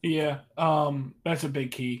trouble. Yeah, that's a big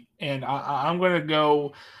key, and I'm gonna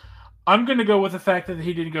go with the fact that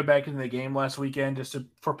he didn't go back into the game last weekend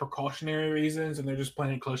for precautionary reasons, and they're just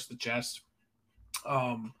playing it close to the chest.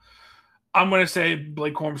 I'm gonna say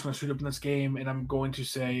Blake Corum's gonna shoot up in this game, and I'm going to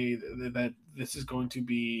say that this is going to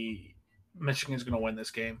be Michigan's gonna win this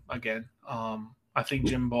game again. I think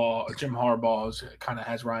Jim Harbaugh kind of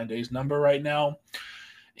has Ryan Day's number right now,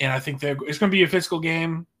 and I think it's gonna be a physical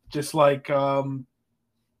game, just like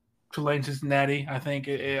Tulane Cincinnati. I think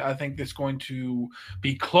it's going to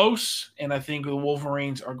be close, and I think the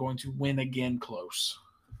Wolverines are going to win again close.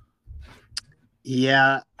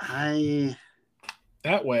 Yeah, that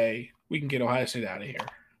way we can get Ohio State out of here.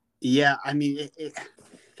 Yeah, I mean,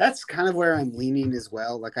 that's kind of where I'm leaning as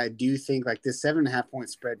well. Like, I do think like this 7.5 point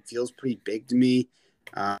spread feels pretty big to me.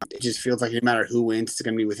 It just feels like no matter who wins, it's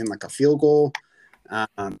going to be within like a field goal.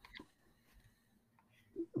 But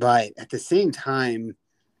at the same time,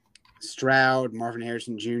 Stroud, Marvin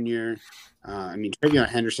Harrison Jr. Travion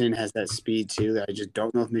Henderson has that speed too that I just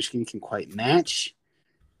don't know if Michigan can quite match.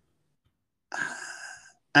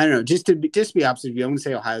 I don't know. Just to be opposite of you, I'm going to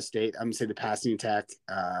say Ohio State. I'm going to say the passing attack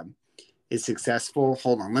is successful.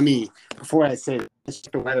 Hold on, before I say, let's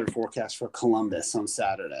check the weather forecast for Columbus on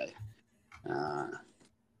Saturday.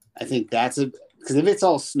 I think because if it's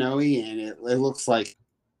all snowy and it looks like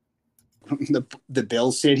the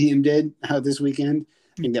Bill Stadium did this weekend.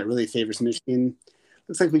 I think that really favors Michigan.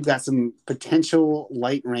 Looks like we've got some potential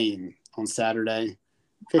light rain on Saturday.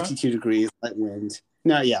 52 degrees, light wind.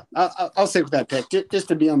 No, yeah, I'll stick with that pick just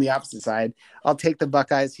to be on the opposite side. I'll take the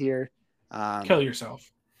Buckeyes here. Kill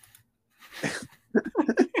yourself.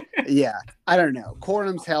 Yeah, I don't know.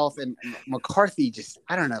 Corum's health and McCarthy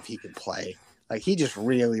I don't know if he can play. Like, he just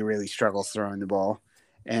really, really struggles throwing the ball.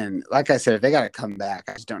 And like I said, if they got to come back,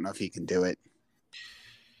 I just don't know if he can do it.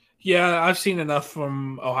 Yeah, I've seen enough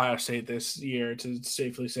from Ohio State this year to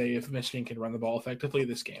safely say if Michigan can run the ball effectively,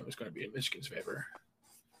 this game is going to be in Michigan's favor.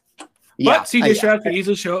 Yeah, but CJ Stroud could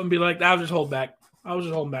easily show up and be like, I'll just hold back. I was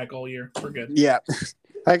just holding back all year. We're good. Yeah.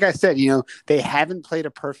 Like I said, they haven't played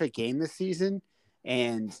a perfect game this season,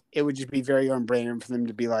 and it would just be very on-brand for them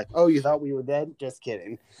to be like, oh, you thought we were dead? Just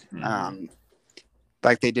kidding. Mm-hmm.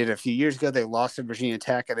 Like they did a few years ago. They lost to Virginia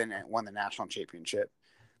Tech and then won the national championship.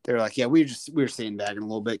 They were like, yeah, we were sandbagging a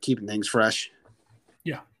little bit, keeping things fresh.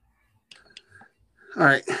 Yeah. All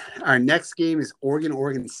right. Our next game is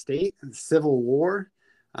Oregon State, Civil War.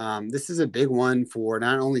 This is a big one for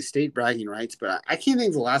not only state bragging rights, but I can't think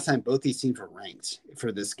of the last time both these teams were ranked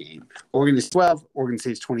for this game. Oregon is 12, Oregon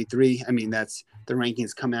State's 23. I mean, the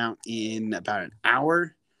rankings come out in about an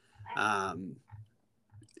hour.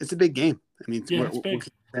 It's a big game. I mean, it's big.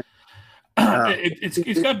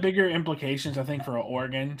 It's got bigger implications, I think, for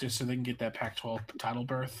Oregon, just so they can get that Pac-12 title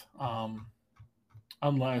berth.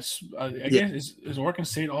 Unless, I guess, is Oregon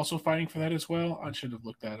State also fighting for that as well? I should have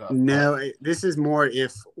looked that up. No, this is more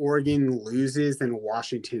if Oregon loses, then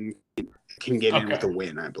Washington can get in with a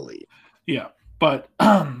win, I believe. Yeah, but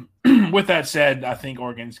with that said, I think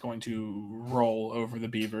Oregon's going to roll over the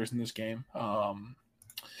Beavers in this game.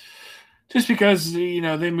 Just because,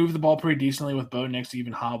 they moved the ball pretty decently with Bo Nix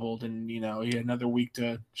even hobbled, and, he had another week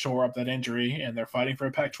to shore up that injury, and they're fighting for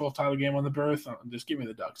a Pac-12 title game on the berth. Just give me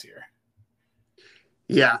the Ducks here.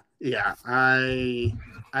 Yeah, I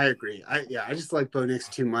agree. I just like Bo Nix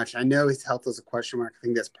too much. I know his health is a question mark. I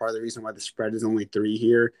think that's part of the reason why the spread is only 3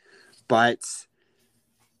 here. But,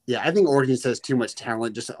 yeah, I think Oregon just has too much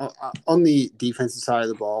talent just on the defensive side of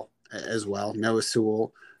the ball as well. Noah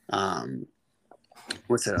Sewell.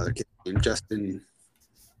 What's that other kid's name? Justin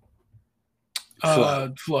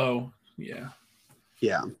Flo. Yeah.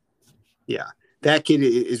 That kid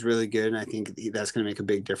is really good, and I think that's going to make a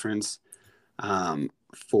big difference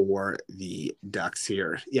for the Ducks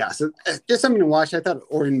here. Yeah, so just something to watch. I thought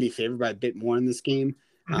Oregon would be favored by a bit more in this game.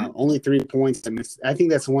 Only 3 points. I think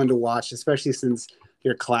that's one to watch, especially since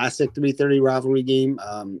your classic 3:30 rivalry game,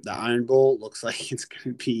 the Iron Bowl, looks like it's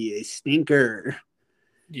going to be a stinker.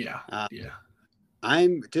 Yeah.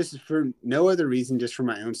 I'm just for no other reason, just for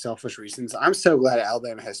my own selfish reasons. I'm so glad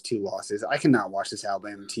Alabama has 2 losses. I cannot watch this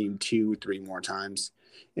Alabama team 2-3 more times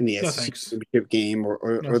in the SEC championship game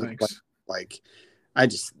or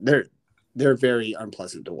they're very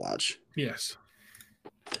unpleasant to watch. Yes.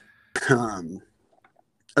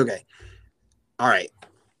 Okay. All right.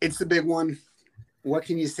 It's the big one. What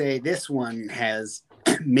can you say? This one has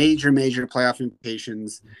major playoff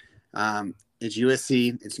implications. It's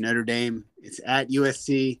USC. It's Notre Dame. It's at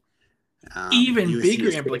USC. Even USC bigger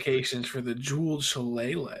implications for the Jeweled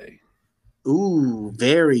Shillelagh. Ooh,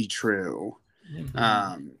 very true.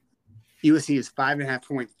 Mm-hmm. USC is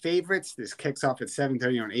 5.5-point favorites. This kicks off at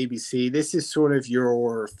 7:30 on ABC. This is sort of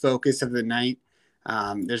your focus of the night.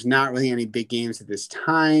 There's not really any big games at this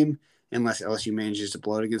time unless LSU manages to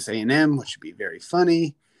blow it against A&M, which would be very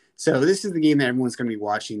funny. So this is the game that everyone's going to be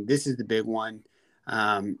watching. This is the big one.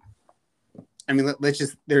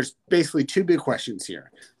 There's basically 2 big questions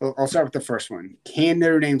here. I'll start with the first one. Can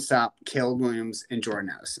Notre Dame stop Caleb Williams and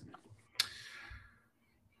Jordan Addison?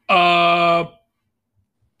 I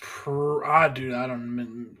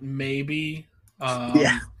don't. Maybe.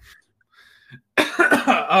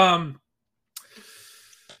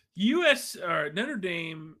 Notre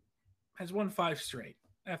Dame has won 5 straight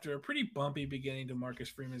after a pretty bumpy beginning to Marcus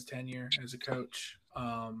Freeman's tenure as a coach.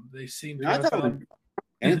 They seem to have found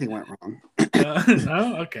anything went wrong.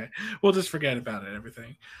 No, okay. We'll just forget about it.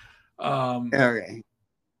 Everything. Okay.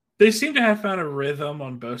 They seem to have found a rhythm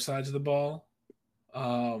on both sides of the ball.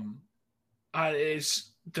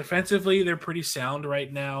 Defensively, they're pretty sound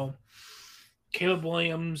right now. Caleb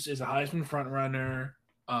Williams is a Heisman front runner.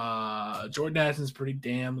 Jordan Addison's pretty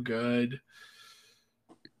damn good.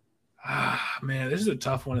 Man, this is a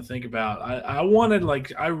tough one to think about. I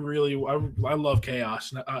love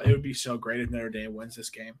chaos. It would be so great if Notre Dame wins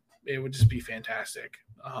this game. It would just be fantastic.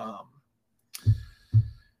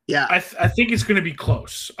 Yeah, I think it's going to be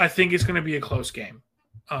close. I think it's going to be a close game.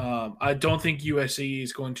 I don't think USC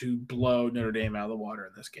is going to blow Notre Dame out of the water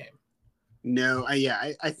in this game. No, I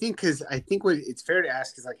think what it's fair to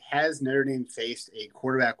ask is, like, has Notre Dame faced a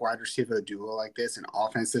quarterback wide receiver duo like this, an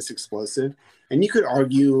offense this explosive? And you could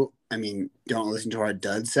argue, I mean, don't listen to our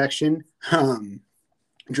dud section.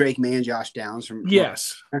 Drake May and Josh Downs from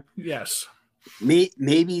yes.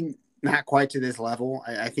 Maybe not quite to this level.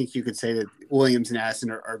 I think you could say that Williams and Addison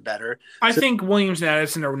are better. I think Williams and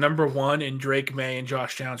Addison are number 1, and Drake May and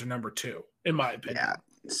Josh Downs are number 2, in my opinion.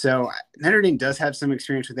 So Notre Dame does have some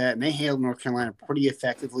experience with that, and they handled North Carolina pretty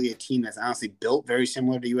effectively. A team that's honestly built very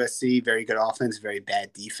similar to USC, very good offense, very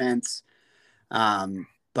bad defense.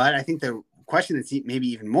 But I think the question that's maybe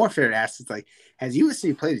even more fair to ask is like, has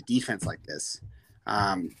USC played a defense like this?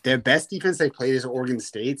 Their best defense they played is Oregon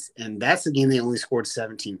State's, and that's the game they only scored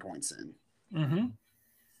 17 points in. Mm-hmm.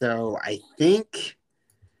 So I think,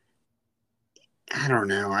 I don't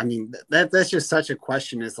know. I mean, that's just such a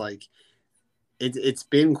question. Is like, it's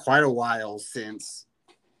been quite a while since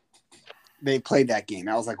they played that game.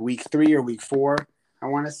 That was like week 3 or week 4, I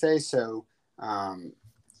want to say. So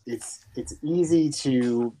it's easy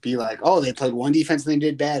to be like, oh, they played one defense and they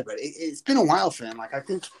did bad, but it's been a while for them. Like, I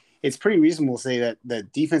think it's pretty reasonable to say that the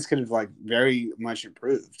defense could have like very much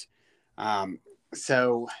improved.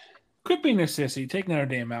 So quit being a sissy. Take Notre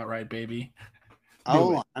Dame outright, baby.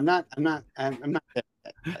 I'm not.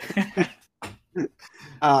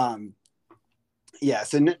 Yeah.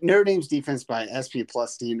 So Notre Dame's defense by SP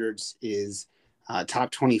Plus standards is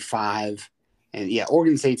top 25, and yeah,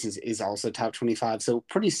 Oregon State's is also top 25. So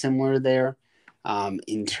pretty similar there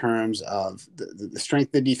in terms of the strength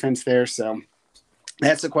of the defense there. So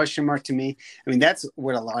that's a question mark to me. I mean, that's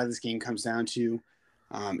what a lot of this game comes down to.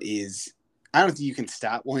 Is I don't think you can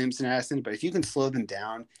stop Williamson and Addison, but if you can slow them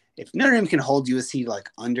down, if Notre Dame can hold USC like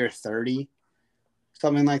under 30,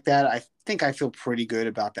 something like that, I think I feel pretty good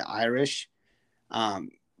about the Irish.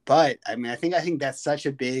 But I mean, I think that's such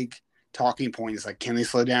a big talking point. Is like, can they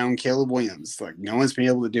slow down Caleb Williams? Like, no one's been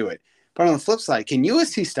able to do it. But on the flip side, can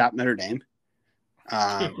USC stop Notre Dame?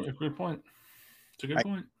 Good point. It's a good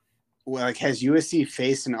point. Well, like, has USC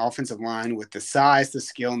faced an offensive line with the size, the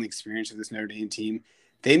skill, and the experience of this Notre Dame team?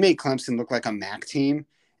 They made Clemson look like a MAC team,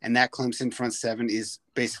 and that Clemson front seven is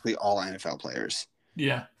basically all NFL players.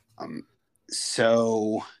 Yeah.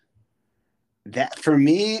 So that for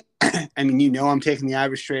me, I mean, I'm taking the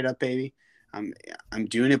Irish straight up, baby. I'm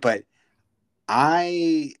doing it, but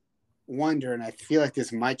I wonder, and I feel like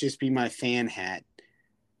this might just be my fan hat.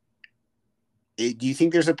 Do you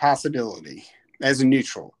think there's a possibility, as a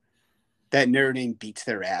neutral, that Notre Dame beats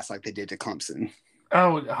their ass like they did to Clemson?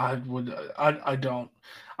 Oh, I don't.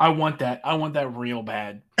 I want that. I want that real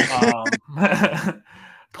bad.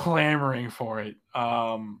 Clamoring for it.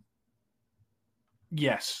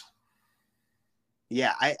 Yes.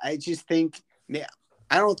 Yeah, I just think,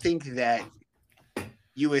 I don't think that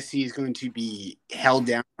USC is going to be held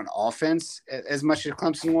down on offense as much as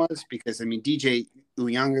Clemson was, because I mean, DJ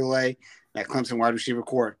Uyunglele, that Clemson wide receiver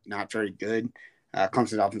core, not very good.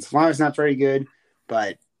 Clemson offensive line is not very good,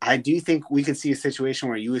 but I do think we could see a situation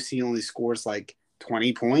where USC only scores like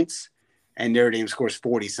 20 points and Notre Dame scores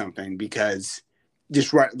 40 something, because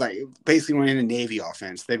just basically running a Navy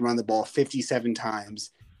offense, they'd run the ball 57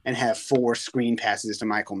 times and have 4 screen passes to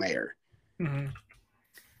Michael Mayer. Mm-hmm.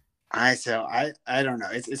 I don't know.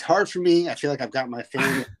 It's hard for me. I feel like I've got my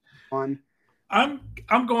family on.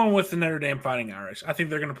 I'm going with the Notre Dame Fighting Irish. I think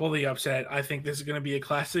they're going to pull the upset. I think this is going to be a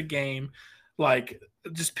classic game. Like,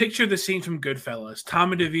 just picture the scene from Goodfellas.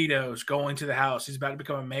 Tommy DeVito's going to the house. He's about to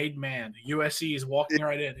become a made man. USC is walking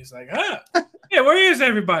right in. He's like, yeah, where is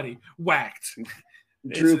everybody? Whacked.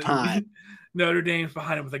 Drew Pine. Notre Dame's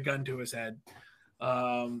behind him with a gun to his head.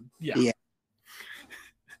 Yeah.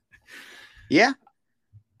 Yeah.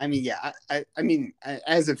 I mean, yeah. I mean,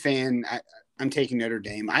 as a fan, I'm taking Notre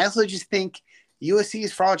Dame. I also just think USC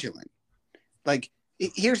is fraudulent. Like,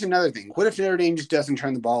 here's another thing. What if Notre Dame just doesn't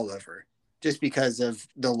turn the ball over just because of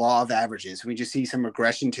the law of averages? We just see some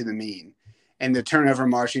regression to the mean, and the turnover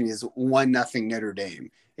margin is 1-0 Notre Dame.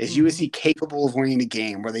 Is USC capable of winning a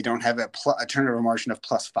game where they don't have a turnover margin of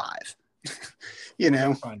 +5?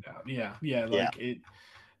 Find out. Yeah. Like it.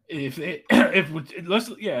 If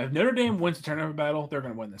Notre Dame wins the turnover battle, they're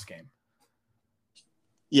going to win this game.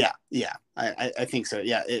 Yeah. I think so.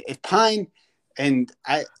 Yeah. If Pine, and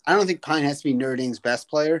I don't think Pine has to be Notre Dame's best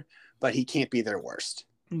player, but he can't be their worst.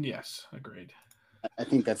 Yes, agreed. I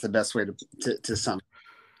think that's the best way to sum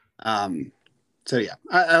it. So yeah,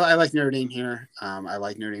 I like Notre Dame here. I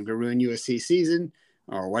like Notre Dame to ruin USC season,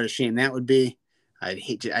 or what a shame that would be.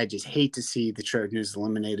 I just hate to see the Trojans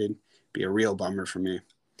eliminated. Be a real bummer for me.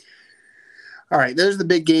 All right, those are the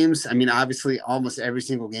big games. I mean, obviously, almost every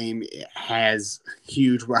single game has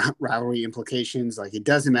huge rivalry implications. Like, it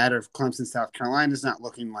doesn't matter if Clemson, South Carolina is not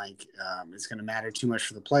looking like it's going to matter too much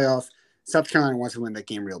for the playoff. South Carolina wants to win that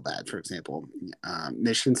game real bad, for example.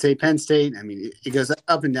 Michigan State, Penn State. I mean, it goes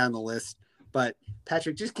up and down the list. But,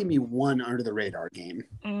 Patrick, just give me one under-the-radar game.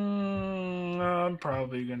 I'm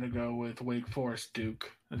probably going to go with Wake Forest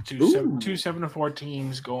Duke. Two 7-4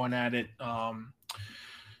 teams going at it.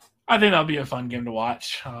 I think that'll be a fun game to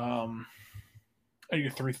watch.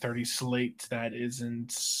 your 3:30 slate that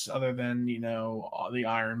isn't other than the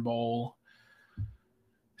Iron Bowl.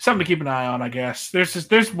 Something to keep an eye on, I guess.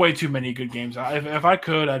 There's way too many good games. If I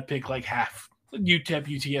could, I'd pick like half UTEP,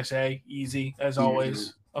 UTSA, easy as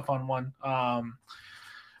always, a fun one.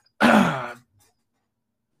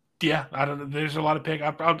 Yeah, I don't know. There's a lot of pick.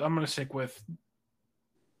 I'm going to stick with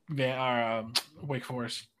Wake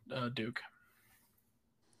Forest, Duke.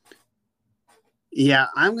 Yeah,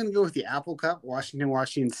 I'm going to go with the Apple Cup,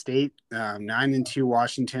 Washington State, 9-2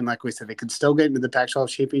 Washington. Like we said, they could still get into the Pac-12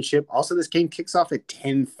 championship. Also, this game kicks off at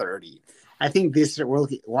 10:30. I think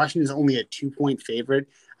Washington's only a 2-point favorite.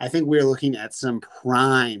 I think we're looking at some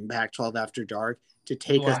prime Pac-12 after dark to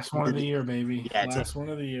take us. Last one of the year, baby. Yeah, last one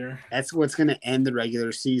of the year. That's what's going to end the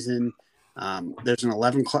regular season. There's an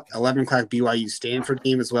 11 o'clock BYU Stanford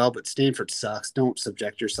game as well, but Stanford sucks. Don't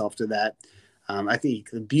subject yourself to that. I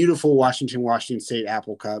think the beautiful Washington State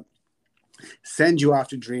Apple Cup sends you off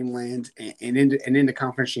to dreamland and into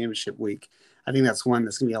conference championship week. I think that's one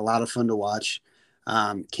that's going to be a lot of fun to watch.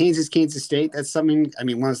 Kansas State, that's something. I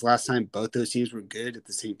mean, when was the last time both those teams were good at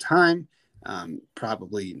the same time?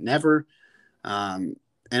 Probably never. And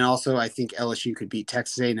also, I think LSU could beat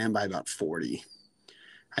Texas A&M by about 40.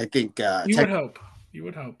 I think you would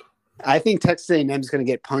hope. I think Texas A&M is going to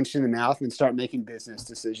get punched in the mouth and start making business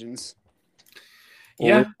decisions.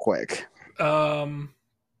 Yeah, quick.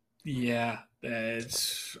 Yeah, I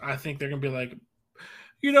think they're gonna be like,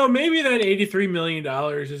 maybe that $83 million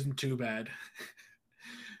isn't too bad.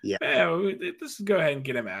 Yeah, let's go ahead and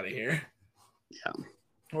get him out of here. Yeah,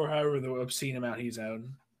 or however the obscene amount he's out.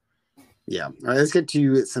 Yeah. All right, let's get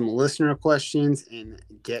to some listener questions and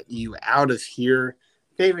get you out of here.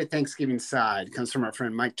 Favorite Thanksgiving side comes from our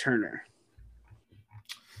friend Mike Turner.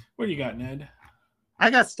 What do you got, Ned? I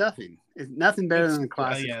got stuffing. It's nothing better than the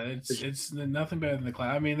classic. Yeah, it's nothing better than the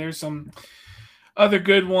classic. I mean, there's some other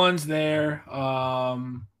good ones there. I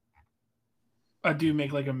do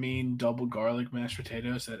make like a mean double garlic mashed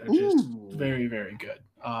potatoes that are just very, very good.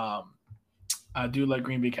 I do like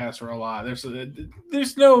green bean casserole a lot.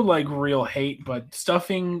 There's no like real hate, but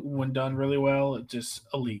stuffing when done really well, it's just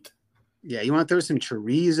elite. Yeah, you want to throw some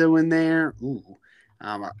chorizo in there? Ooh.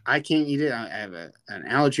 I can't eat it. I have an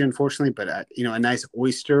allergy, unfortunately, but a nice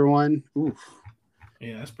oyster one. Ooh.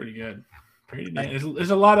 Yeah, that's pretty good. There's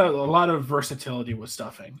a lot of versatility with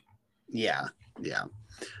stuffing. Yeah. All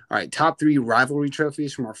right, top 3 rivalry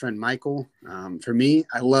trophies from our friend Michael. For me,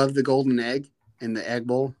 I love the golden egg in the Egg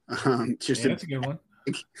Bowl. That's a good one.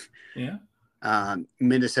 Yeah.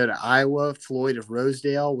 Minnesota, Iowa, Floyd of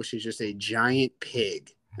Rosedale, which is just a giant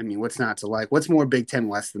pig. I mean, what's not to like? What's more Big Ten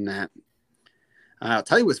West than that? I'll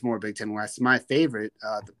tell you what's more Big Ten West. My favorite,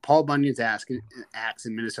 the Paul Bunyan's axe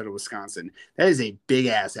in Minnesota, Wisconsin. That is a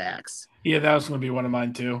big-ass axe. Yeah, that was going to be one of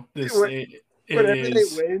mine, too. Whenever they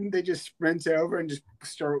win, they just sprint over and just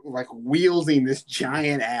start, like, wielding this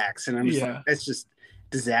giant axe. And I'm just like, that's just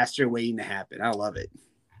disaster waiting to happen. I love it.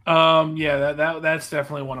 Yeah, that's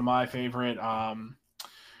definitely one of my favorite.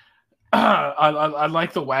 I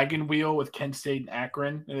like the wagon wheel with Kent State and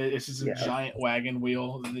Akron. It's just a giant wagon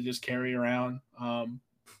wheel that they just carry around.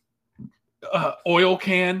 Oil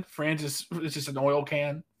can. France it's just an oil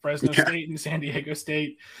can. Fresno State and San Diego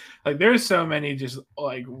State. Like there's so many. Just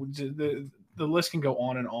like the list can go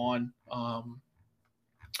on and on.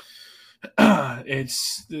 I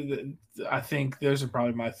think those are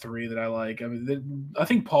probably my 3 that I like. I mean, I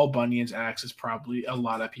think Paul Bunyan's axe is probably a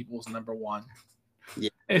lot of people's number 1. Yeah.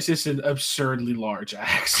 It's just an absurdly large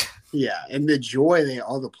axe. Yeah, and the joy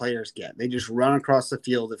all the players get. They just run across the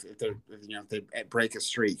field if they break a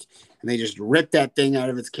streak, and they just rip that thing out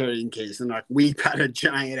of its carrying case and like, we got a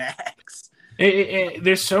giant axe.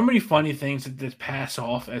 There's so many funny things that pass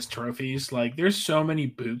off as trophies. Like there's so many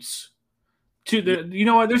boots. You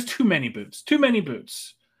know what? There's too many boots.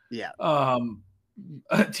 Yeah.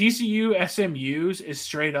 TCU SMU's is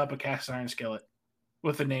straight up a cast iron skillet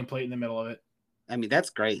with a nameplate in the middle of it. I mean, that's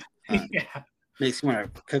great. Makes me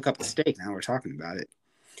want to cook up the steak now we're talking about it.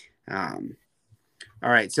 All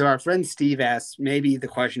right. So our friend Steve asks, maybe the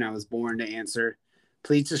question I was born to answer.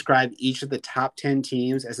 Please describe each of the top 10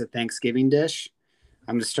 teams as a Thanksgiving dish.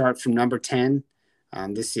 I'm going to start from number 10.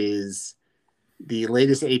 This is the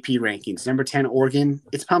latest AP rankings. Number 10, Oregon.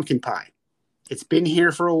 It's pumpkin pie. It's been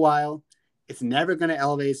here for a while. It's never going to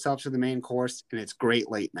elevate itself to the main course, and it's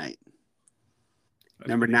great late night. That's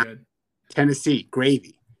number 9. Good. Tennessee,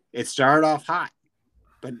 gravy. It started off hot,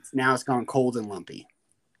 but now it's gone cold and lumpy.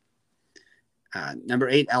 Number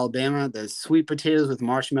 8, Alabama, the sweet potatoes with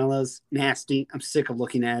marshmallows. Nasty. I'm sick of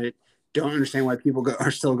looking at it. Don't understand why people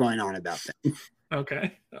are still going on about them.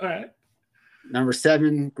 Okay. All right. Number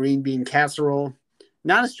 7, green bean casserole.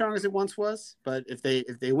 Not as strong as it once was, but if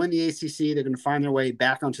they win the ACC, they're going to find their way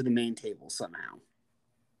back onto the main table somehow.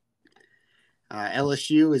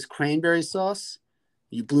 LSU is cranberry sauce.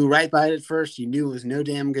 You blew right by it at first. You knew it was no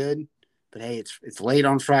damn good. But, hey, it's late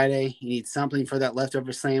on Friday. You need something for that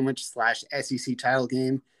leftover sandwich / SEC title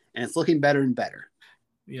game, and it's looking better and better.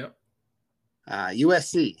 Yep.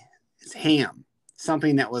 USC is ham,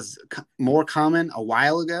 something that was more common a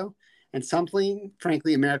while ago, and something,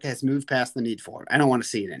 frankly, America has moved past the need for. I don't want to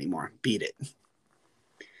see it anymore. Beat it.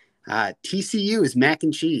 TCU is mac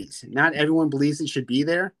and cheese. Not everyone believes it should be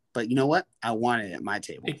there, but you know what? I want it at my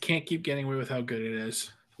table. It can't keep getting away with how good it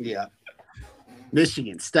is. Yeah.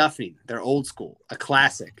 Michigan, stuffing. They're old school, a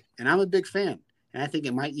classic. And I'm a big fan. And I think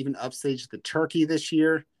it might even upstage the turkey this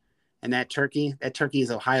year. And that turkey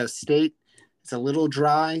is Ohio State. It's a little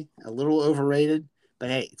dry, a little overrated, but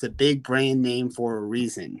hey, it's a big brand name for a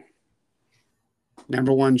reason.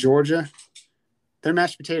 Number 1, Georgia. They're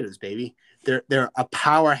mashed potatoes, baby. They're a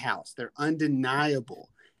powerhouse. They're undeniable.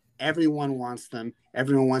 Everyone wants them.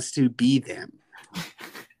 Everyone wants to be them.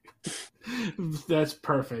 That's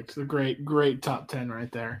perfect. A great top 10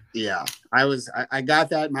 right there. Yeah. I got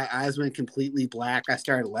that. My eyes went completely black. I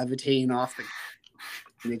started levitating off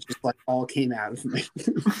and it just like all came out of me.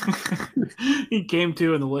 He came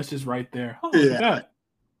to, and the list is right there. Oh, yeah.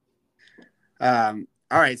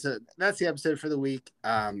 All right. So that's the episode for the week.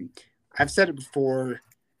 I've said it before,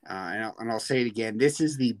 and I'll say it again. This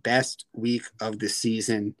is the best week of the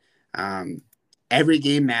season. Every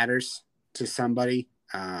game matters to somebody.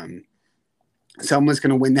 Someone's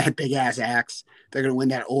going to win that big ass axe. They're going to win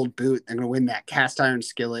that old boot. They're going to win that cast iron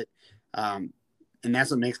skillet. And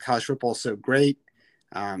that's what makes college football so great.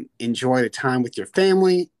 Enjoy the time with your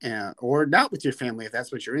family, or not with your family if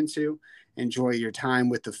that's what you're into. Enjoy your time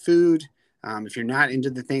with the food. If you're not into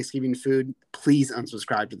the Thanksgiving food, please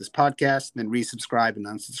unsubscribe to this podcast, then resubscribe and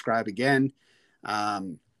unsubscribe again.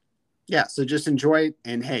 So just enjoy it.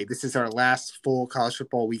 And hey, this is our last full college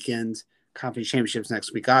football weekend. Conference championships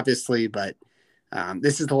next week, obviously, but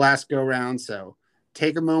this is the last go round. So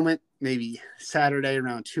take a moment, maybe Saturday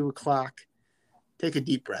around 2:00. Take a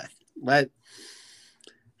deep breath.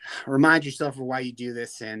 Remind yourself of why you do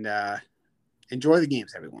this, and enjoy the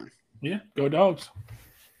games, everyone. Yeah, go Dogs.